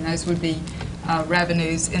year, then those would be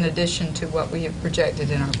revenues in addition to what we have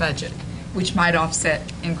projected in our budget, which might offset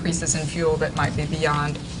increases in fuel that might be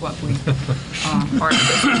beyond what we are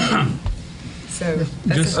anticipating. So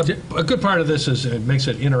that's A good part of this is it makes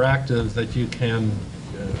it interactive, that you can,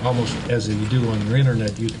 almost as you do on your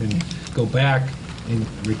internet, you can go back and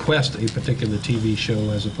request a particular TV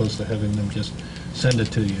show as opposed to having them just send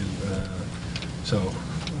it to you.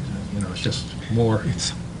 It's just more of the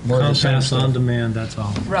same Comcast stuff. on demand, that's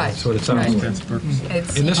all. Right. That's what it sounds like. That's the purpose.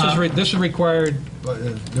 And this is required,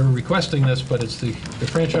 they're requesting this, but it's the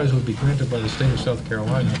franchise would be granted by the state of South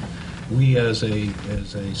Carolina. We, as a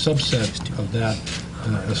subset of that,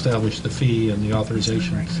 establish the fee and the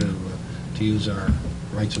authorization to use our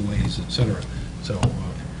rights of ways, et cetera. So,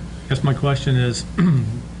 I guess my question is,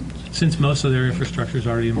 since most of their infrastructure is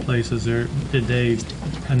already in place, did they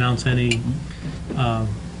announce any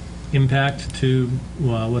impact to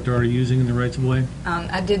what they're already using in the rights of way?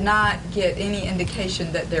 I did not get any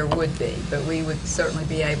indication that there would be, but we would certainly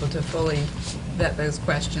be able to fully vet those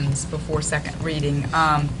questions before second reading.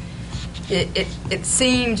 It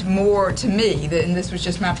seemed more to me, and this was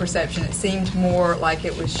just my perception, it seemed more like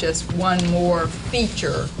it was just one more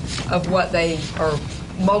feature of what they, or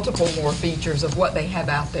multiple more features of what they have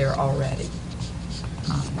out there already.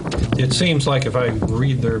 it seems like if I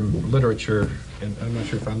read their literature, and I'm not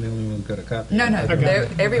sure if I'm the only one who got a copy. No,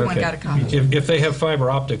 everyone got a copy. If they have fiber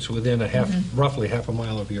optics within roughly half a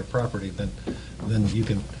mile of your property, then you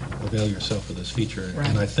can avail yourself of this feature. Right.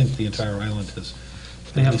 And I think the entire island has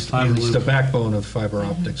They have at least fiber a backbone of fiber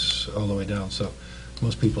optics all the way down. So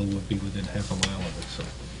most people would be within half a mile of it. So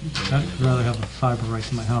I'd rather have a fiber right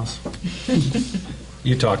to my house.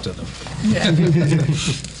 you talk to them.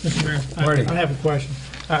 Mr. Mayor, Marty. I have a question.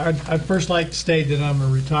 I'd first like to state that I'm a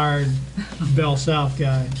retired Bell South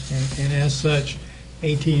guy, and as such,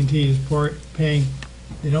 AT&T is paying,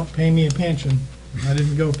 they don't pay me a pension. I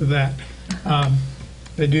didn't go for that.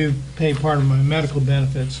 They do pay part of my medical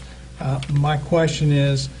benefits. My question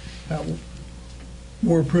is,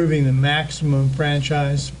 we're approving the maximum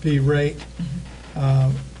franchise fee rate.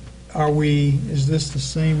 Is this the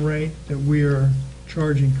same rate that we are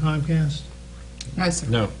charging Comcast? No, sir.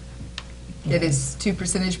 No. It is 2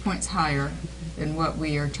 percentage points higher than what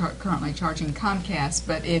we are currently charging Comcast.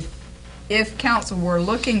 But if council were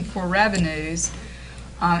looking for revenues,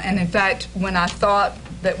 and in fact, when I thought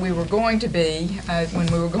that we were going to be, when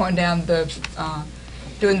we were going down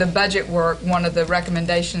doing the budget work, one of the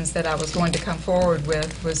recommendations that I was going to come forward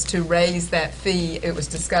with was to raise that fee. It was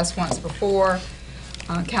discussed once before.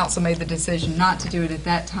 Council made the decision not to do it at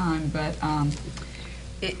that time, but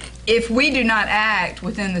if we do not act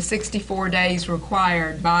within the 64 days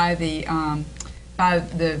required by the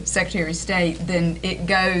Secretary of State, then it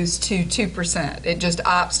goes to 2%. It just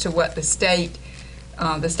opts to what the state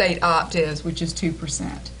opt is, which is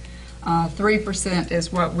 2%. 3%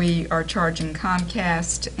 is what we are charging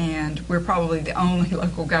Comcast, and we're probably the only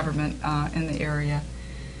local government in the area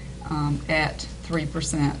at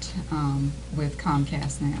 3% with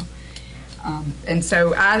Comcast now. And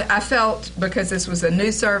so I felt, because this was a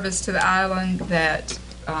new service to the island, that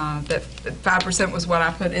 5% was what I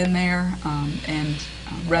put in there, and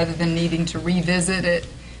rather than needing to revisit it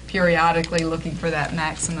periodically looking for that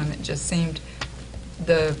maximum, it just seemed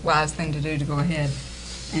the wise thing to do to go ahead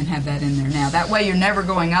and have that in there now. That way, you're never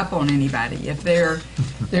going up on anybody if they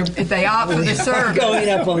opt for the service. Going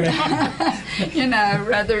up on that.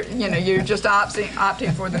 You're just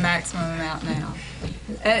opting for the maximum amount now.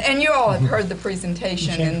 And you all have heard the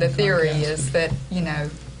presentation, and the theory is that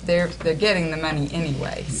they're getting the money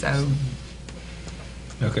anyway. So.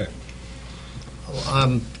 Okay.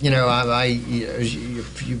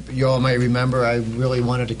 You all may remember, I really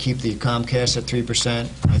wanted to keep the Comcast at 3%.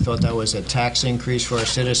 I thought that was a tax increase for our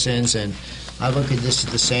citizens, and I look at this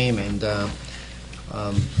as the same. And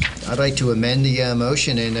I'd like to amend the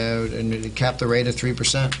motion and cap the rate at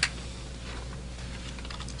 3%.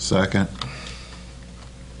 Second.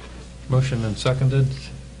 Motion and seconded.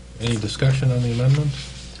 Any discussion on the amendment?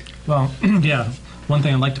 Well, yeah, one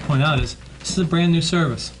thing I'd like to point out is this is a brand new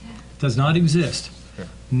service. Does not exist. Sure.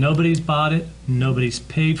 Nobody's bought it. Nobody's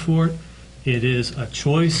paid for it. It is a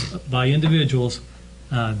choice by individuals.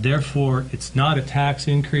 Therefore, it's not a tax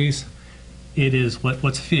increase. It is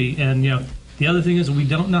what's a fee. And the other thing is we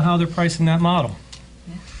don't know how they're pricing that model.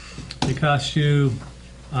 Yeah. It costs you,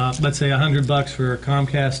 let's say, $100 for a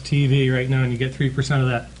Comcast TV right now, and you get 3% of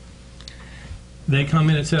that. They come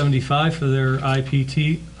in at 75 for their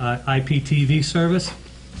IPTV service,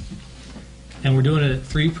 and we're doing it at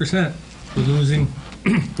 3%. We're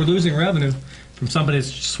losing revenue from somebody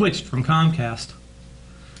that's switched from Comcast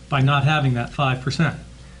by not having that 5%.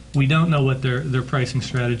 We don't know what their pricing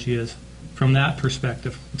strategy is from that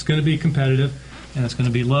perspective. It's going to be competitive, and it's going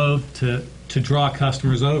to be low to draw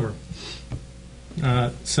customers over.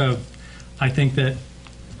 So I think that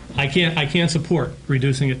I can't support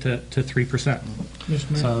reducing it to 3%.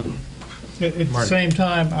 Mr. Mayor? So, At the Marty. same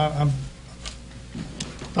time, I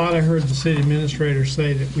thought I heard the city administrator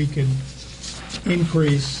say that we could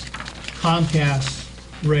increase Comcast's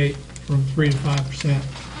rate from 3 to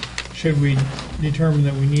 5%. Should we determine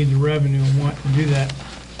that we need the revenue and want to do that,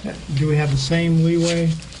 do we have the same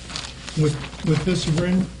leeway with this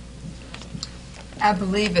agreement? I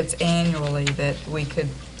believe it's annually that we could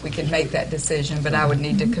make that decision, but I would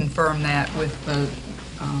need to confirm that with the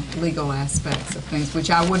legal aspects of things,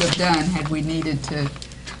 which I would have done had we needed to.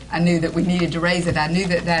 I knew that we needed to raise it. I knew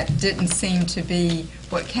that that didn't seem to be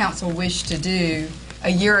what council wished to do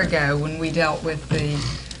a year ago when we dealt with the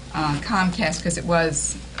Comcast, because it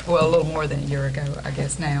was, well, a little more than a year ago, I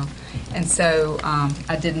guess now. And so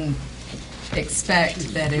I didn't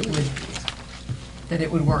expect that it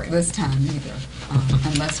would work this time either,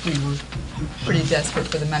 unless we were pretty desperate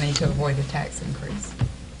for the money to avoid the tax increase,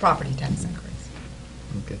 property tax increase.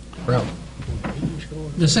 Okay. Ralph?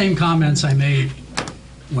 The same comments I made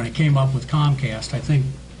when it came up with Comcast. I think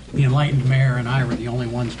the enlightened mayor and I were the only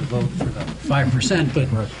ones to vote for the 5%, but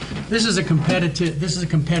this is a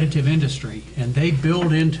competitive industry, and they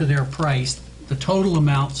build into their price the total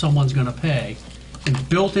amount someone's going to pay, and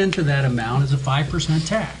built into that amount is a 5%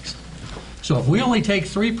 tax. So if we only take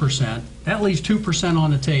 3%, that leaves 2%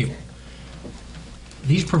 on the table.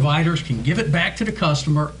 These providers can give it back to the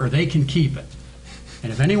customer, or they can keep it.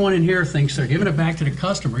 And if anyone in here thinks they're giving it back to the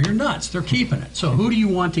customer, you're nuts. They're keeping it. So who do you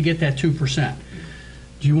want to get that 2%?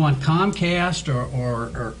 Do you want Comcast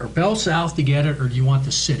or Bell South to get it, or do you want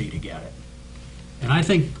the city to get it? And I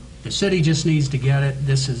think the city just needs to get it.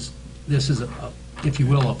 This is a, if you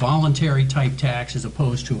will, a voluntary type tax as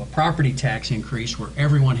opposed to a property tax increase where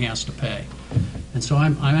everyone has to pay. And so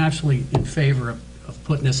I'm absolutely in favor of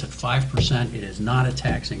putting this at 5%. It is not a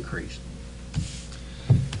tax increase.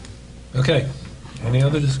 Okay. Any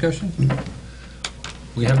other discussion?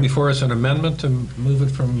 We have before us an amendment to move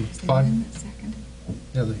it from 5.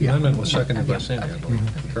 Yeah, the amendment was seconded by Sandy, I believe.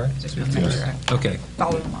 Correct? Yes. Okay.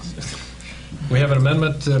 Follow along. We have an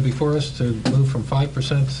amendment before us to move from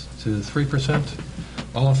 5% to 3%.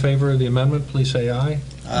 All in favor of the amendment, please say aye.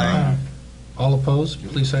 Aye. All opposed,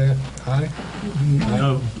 please say aye.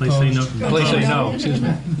 No, please say no. Please say no, excuse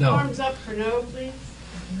me. No. Arms up for no, please.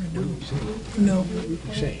 No.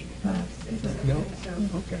 Shane. No?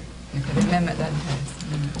 Okay. The amendment doesn't pass.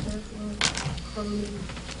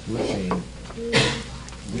 We're saying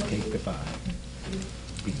we take the 5.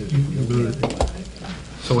 Because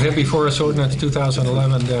So we have before us ordinance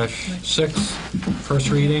 2011-6, first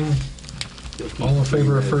reading. All in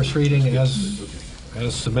favor of first reading as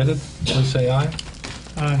submitted, please say aye.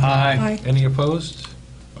 Aye. Any opposed?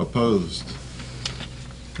 Opposed.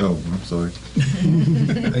 Oh, I'm sorry.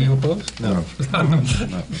 Are you opposed? No. Not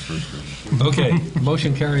the first reading. Okay,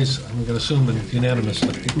 motion carries, I'm going to assume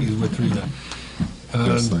unanimously. You withdrew that.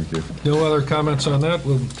 Yes, thank you. No other comments on that?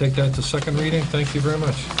 We'll take that to second reading. Thank you very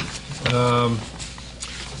much.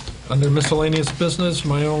 Under miscellaneous business,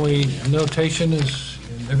 my only notation is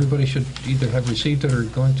everybody should either have received it or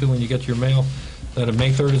going to when you get your mail, that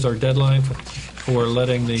May 3rd is our deadline for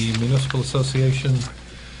letting the municipal association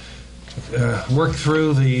work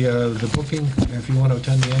through the booking. If you want to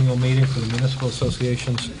attend the annual meeting for the municipal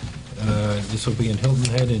associations, this will be in Hilton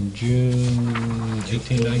Head in June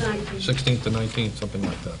 18th, 19th, 16th to 19th, something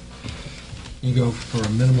like that. You go for a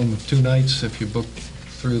minimum of 2 nights if you book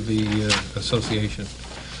through the association.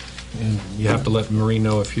 And you have to let Maureen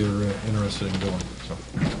know if you're interested in going. So.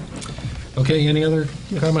 Okay, any other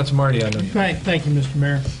comments? Marty, I know you. Thank you, Mr.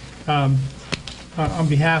 Mayor. On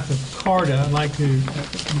behalf of CARTA, I'd like to,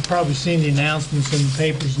 you've probably seen the announcements in the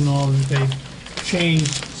papers and all that they've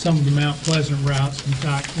changed some of the Mount Pleasant routes. In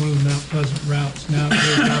fact, one of the Mount Pleasant routes now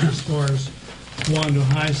goes out as far as Wando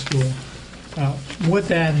High School. What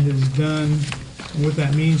that has done, what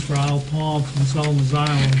that means for Isle Palm and Solomon's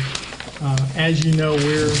Island, as you know,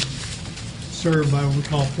 we're served by what we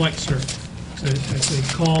call FlexServe. It's a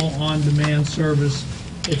call-on-demand service.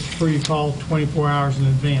 It's free call 24 hours in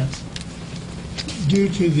advance. Due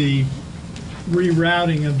to the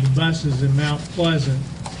rerouting of the buses in Mount Pleasant,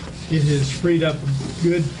 it has freed up a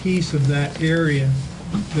good piece of that area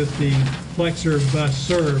that the FlexServe bus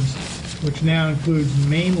serves. which now includes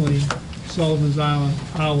mainly Sullivan's Island,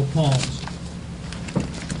 Isle of Palms.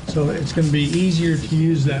 So it's going to be easier to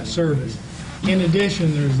use that service. In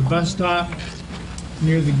addition, there's a bus stop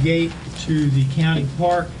near the gate to the county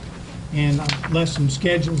park, and I left some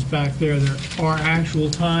schedules back there. There are actual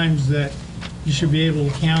times that you should be able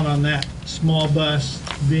to count on that small bus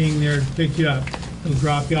being there to pick you up. It'll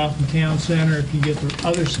drop you off in town center. If you get the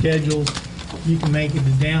other schedules, you can make it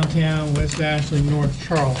to downtown, West Ashley, North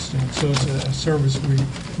Charleston. So it's a service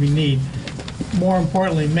we need. More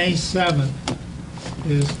importantly, May 7th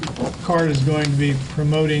CARTA is going to be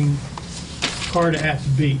promoting CARTA at the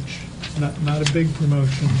beach. Not a big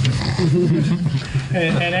promotion.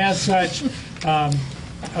 and as such, at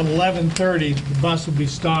 11:30, the bus will be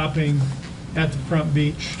stopping at the front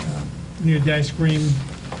beach near the ice cream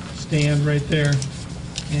stand right there.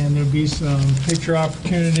 And there'll be some picture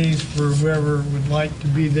opportunities for whoever would like to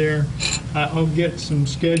be there. I'll get some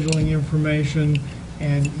scheduling information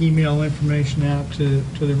and email information out to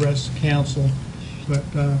the rest of the council.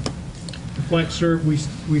 But the FlexServe, we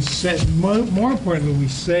set, more importantly, we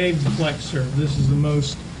saved the FlexServe. This is the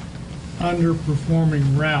most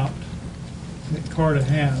underperforming route that CARTA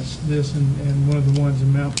has, this and one of the ones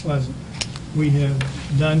in Mount Pleasant. We have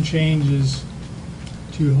done changes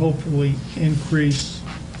to hopefully increase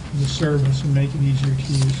the service and make it easier to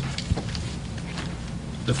use.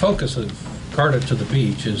 The focus of CARTA to the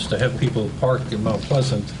beach is to have people park in Mount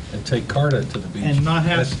Pleasant and take CARTA to the beach. And not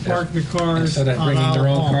have to park their cars instead of on bringing their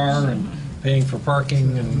Isle own of car Palms. and paying for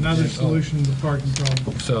parking. And Another solution to the parking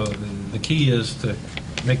problem. So the key is to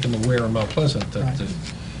make them aware in Mount Pleasant that the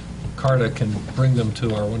CARTA can bring them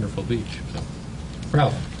to our wonderful beach. So,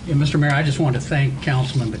 Ralph. Yeah, Mr. Mayor, I just want to thank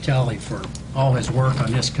Councilman Battelli for all his work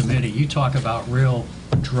on this committee. You talk about real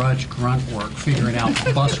drudge grunt work, figuring out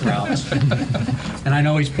bus routes. And I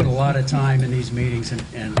know he's put a lot of time in these meetings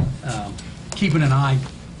and keeping an eye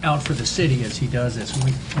out for the city as he does this.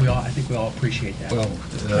 We all, I think we all appreciate that. Well,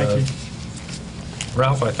 thank you.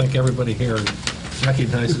 Ralph, I think everybody here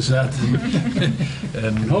recognizes that.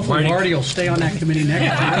 And hopefully Marty will stay on that committee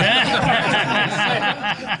next time.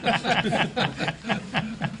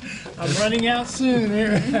 I'm running out soon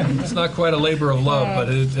here. It's not quite a labor of love, but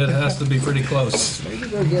it has to be pretty close. Maybe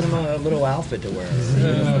go get him a little outfit to wear.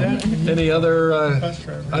 Any other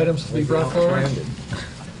items to be brought forward?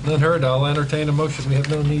 None heard. I'll entertain a motion. We have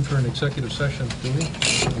no need for an executive session, do we?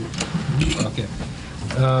 Okay.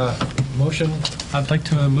 Motion? I'd like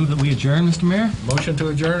to move that we adjourn, Mr. Mayor. Motion to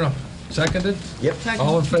adjourn. Seconded? Yep.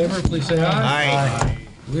 All in favor, please say aye. Aye.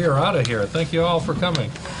 We are out of here. Thank you all for coming.